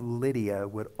conversion of Lydia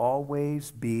would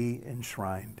always be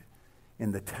enshrined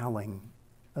in the telling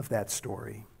of that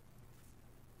story.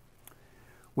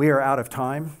 We are out of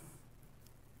time,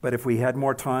 but if we had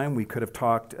more time, we could have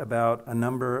talked about a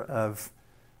number of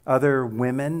other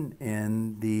women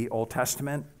in the Old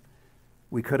Testament.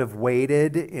 We could have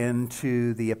waded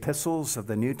into the epistles of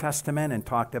the New Testament and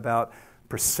talked about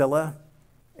Priscilla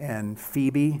and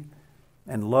Phoebe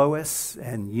and Lois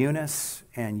and Eunice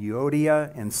and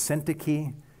Euodia and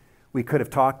Syntyche. We could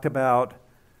have talked about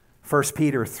 1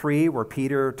 Peter 3, where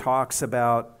Peter talks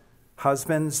about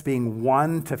husbands being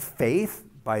won to faith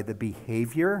by the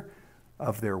behavior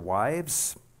of their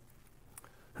wives.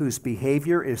 whose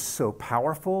behavior is so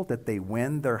powerful that they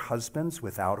win their husbands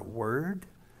without a word.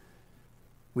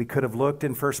 We could have looked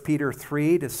in 1 Peter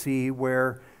 3 to see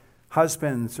where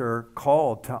husbands are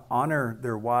called to honor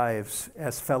their wives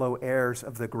as fellow heirs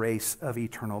of the grace of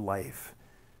eternal life.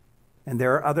 And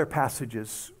there are other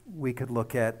passages we could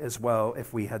look at as well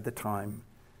if we had the time.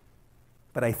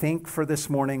 But I think for this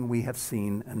morning we have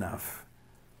seen enough.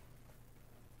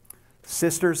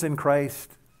 Sisters in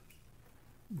Christ,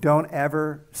 don't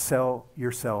ever sell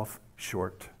yourself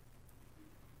short.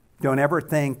 Don't ever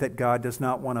think that God does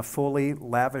not want to fully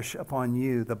lavish upon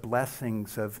you the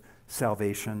blessings of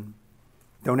salvation.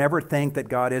 Don't ever think that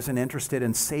God isn't interested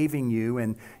in saving you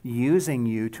and using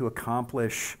you to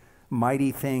accomplish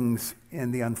mighty things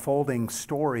in the unfolding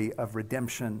story of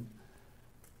redemption.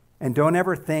 And don't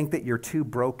ever think that you're too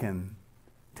broken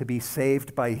to be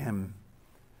saved by Him,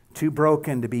 too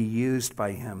broken to be used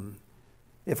by Him.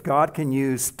 If God can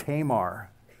use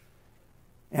Tamar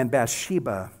and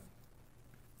Bathsheba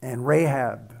and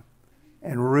Rahab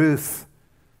and Ruth,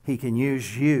 He can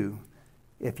use you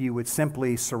if you would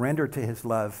simply surrender to His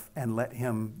love and let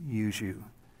Him use you.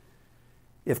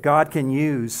 If God can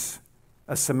use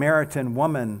a Samaritan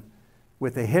woman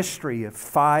with a history of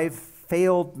 5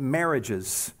 failed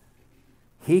marriages,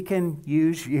 He can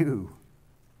use you.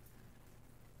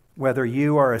 Whether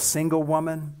you are a single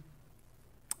woman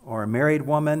or a married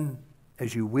woman,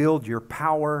 as you wield your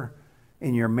power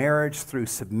in your marriage through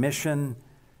submission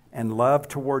and love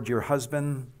toward your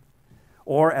husband,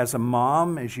 or as a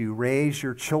mom as you raise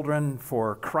your children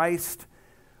for Christ,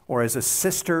 or as a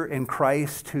sister in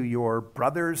Christ to your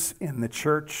brothers in the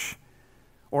church,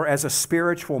 or as a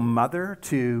spiritual mother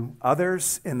to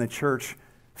others in the church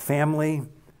family,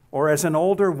 or as an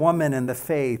older woman in the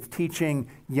faith teaching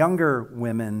younger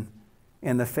women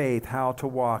in the faith how to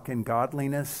walk in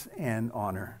godliness and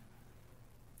honor.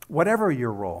 Whatever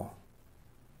your role,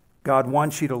 God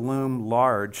wants you to loom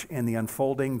large in the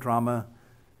unfolding drama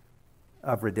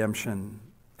of redemption,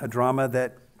 a drama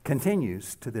that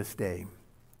continues to this day.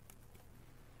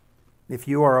 If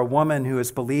you are a woman who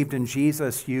has believed in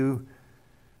Jesus, you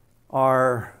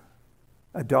are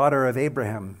a daughter of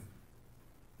Abraham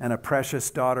and a precious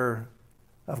daughter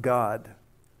of God.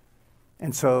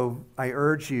 And so I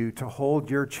urge you to hold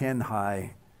your chin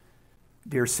high,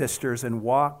 dear sisters, and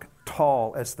walk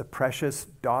tall as the precious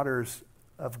daughters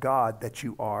of God that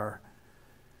you are.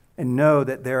 And know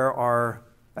that there are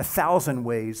 1,000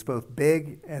 ways, both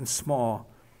big and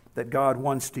small, that God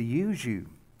wants to use you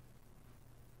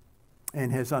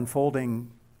in His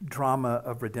unfolding drama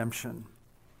of redemption.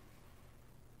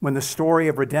 When the story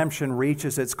of redemption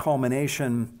reaches its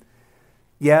culmination,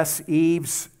 yes,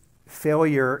 Eve's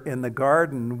failure in the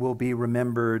garden will be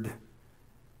remembered,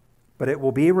 but it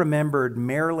will be remembered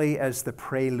merely as the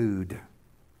prelude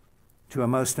to a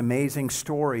most amazing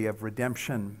story of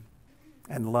redemption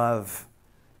and love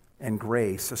and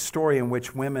grace, a story in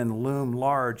which women loom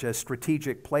large as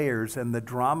strategic players in the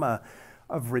drama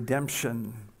of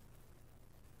redemption.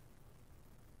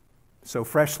 So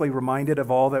freshly reminded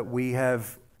of all that we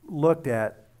have looked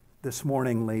at this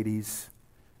morning, ladies,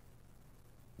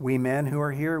 we men who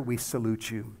are here, we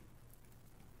salute you.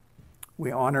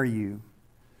 We honor you.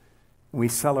 We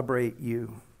celebrate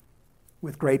you.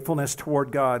 With gratefulness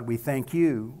toward God, we thank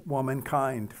you,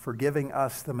 womankind, for giving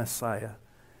us the Messiah.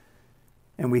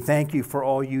 And we thank you for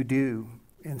all you do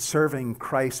in serving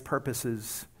Christ's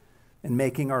purposes and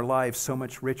making our lives so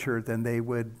much richer than they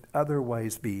would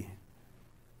otherwise be.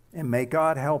 And may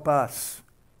God help us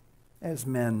as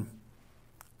men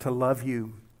to love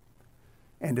you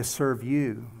and to serve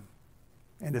you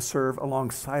and to serve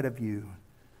alongside of you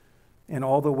in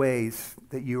all the ways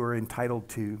that you are entitled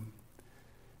to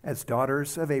as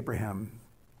daughters of Abraham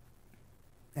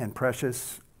and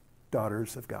precious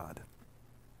daughters of God.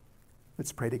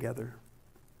 Let's pray together.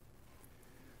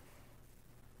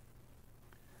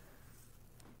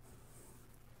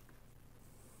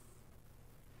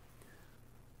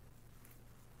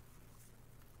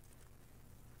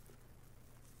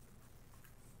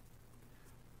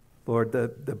 Lord, the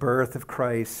birth of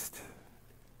Christ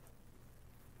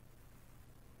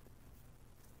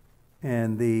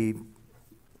and the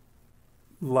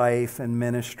life and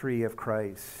ministry of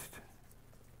Christ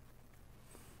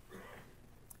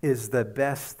is the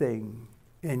best thing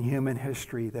in human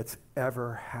history that's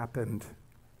ever happened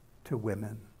to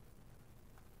women.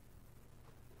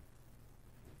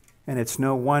 And it's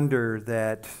no wonder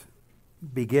that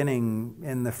beginning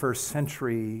in the first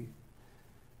century,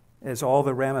 as all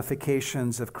the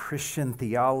ramifications of Christian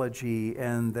theology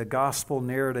and the gospel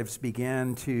narratives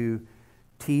began to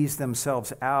tease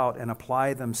themselves out and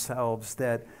apply themselves,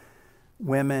 that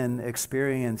women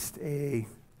experienced a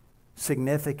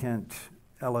significant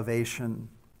elevation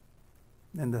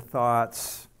in the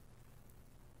thoughts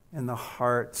and the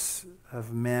hearts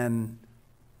of men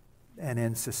and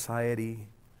in society.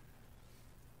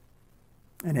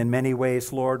 And in many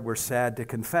ways, Lord, we're sad to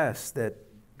confess that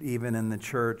even in the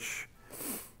church,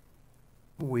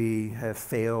 we have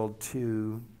failed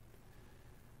to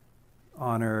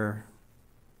honor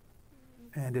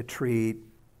and to treat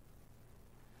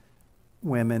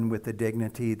women with the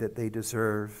dignity that they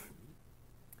deserve.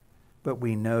 But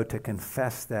we know to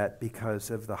confess that because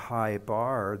of the high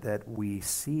bar that we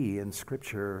see in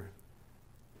Scripture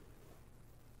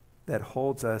that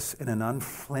holds us in an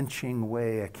unflinching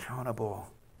way accountable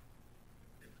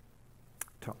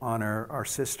to honor our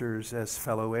sisters as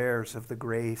fellow heirs of the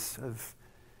grace of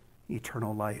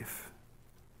eternal life.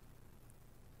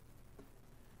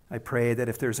 I pray that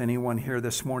if there's anyone here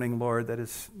this morning, Lord, that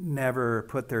has never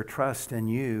put their trust in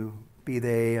you, be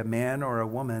they a man or a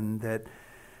woman, that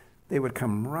they would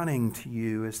come running to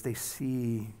you as they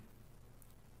see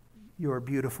your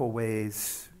beautiful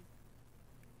ways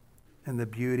and the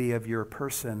beauty of your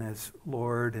person as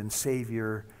Lord and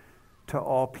Savior to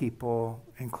all people,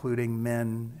 including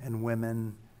men and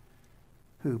women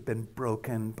who've been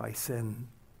broken by sin.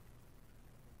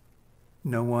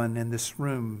 No one in this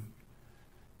room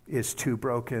is too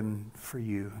broken for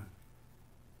you.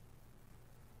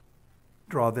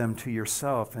 Draw them to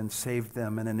yourself and save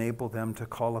them and enable them to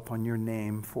call upon your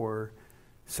name for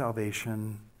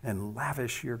salvation and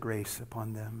lavish your grace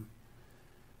upon them.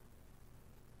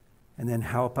 And then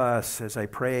help us, as I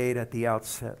prayed at the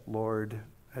outset, Lord,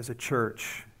 as a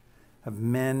church of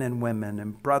men and women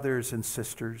and brothers and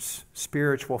sisters,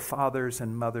 spiritual fathers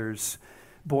and mothers,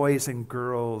 boys and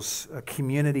girls, a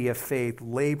community of faith,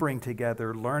 laboring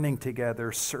together, learning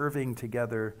together, serving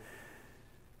together.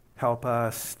 Help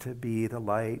us to be the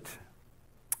light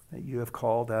that you have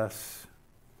called us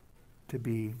to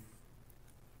be.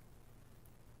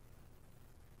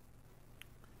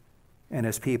 And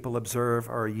as people observe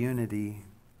our unity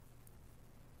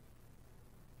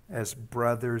as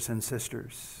brothers and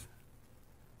sisters,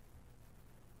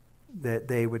 that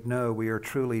they would know we are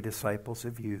truly disciples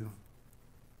of you.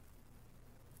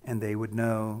 And they would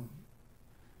know,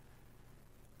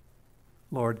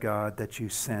 Lord God, that you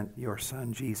sent your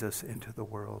Son Jesus into the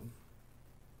world.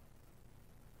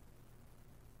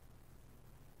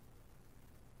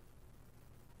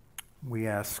 We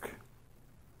ask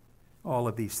all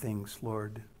of these things,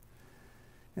 Lord,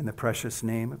 in the precious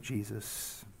name of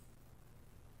Jesus,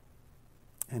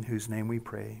 in whose name we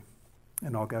pray.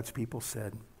 And all God's people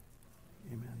said,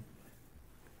 amen.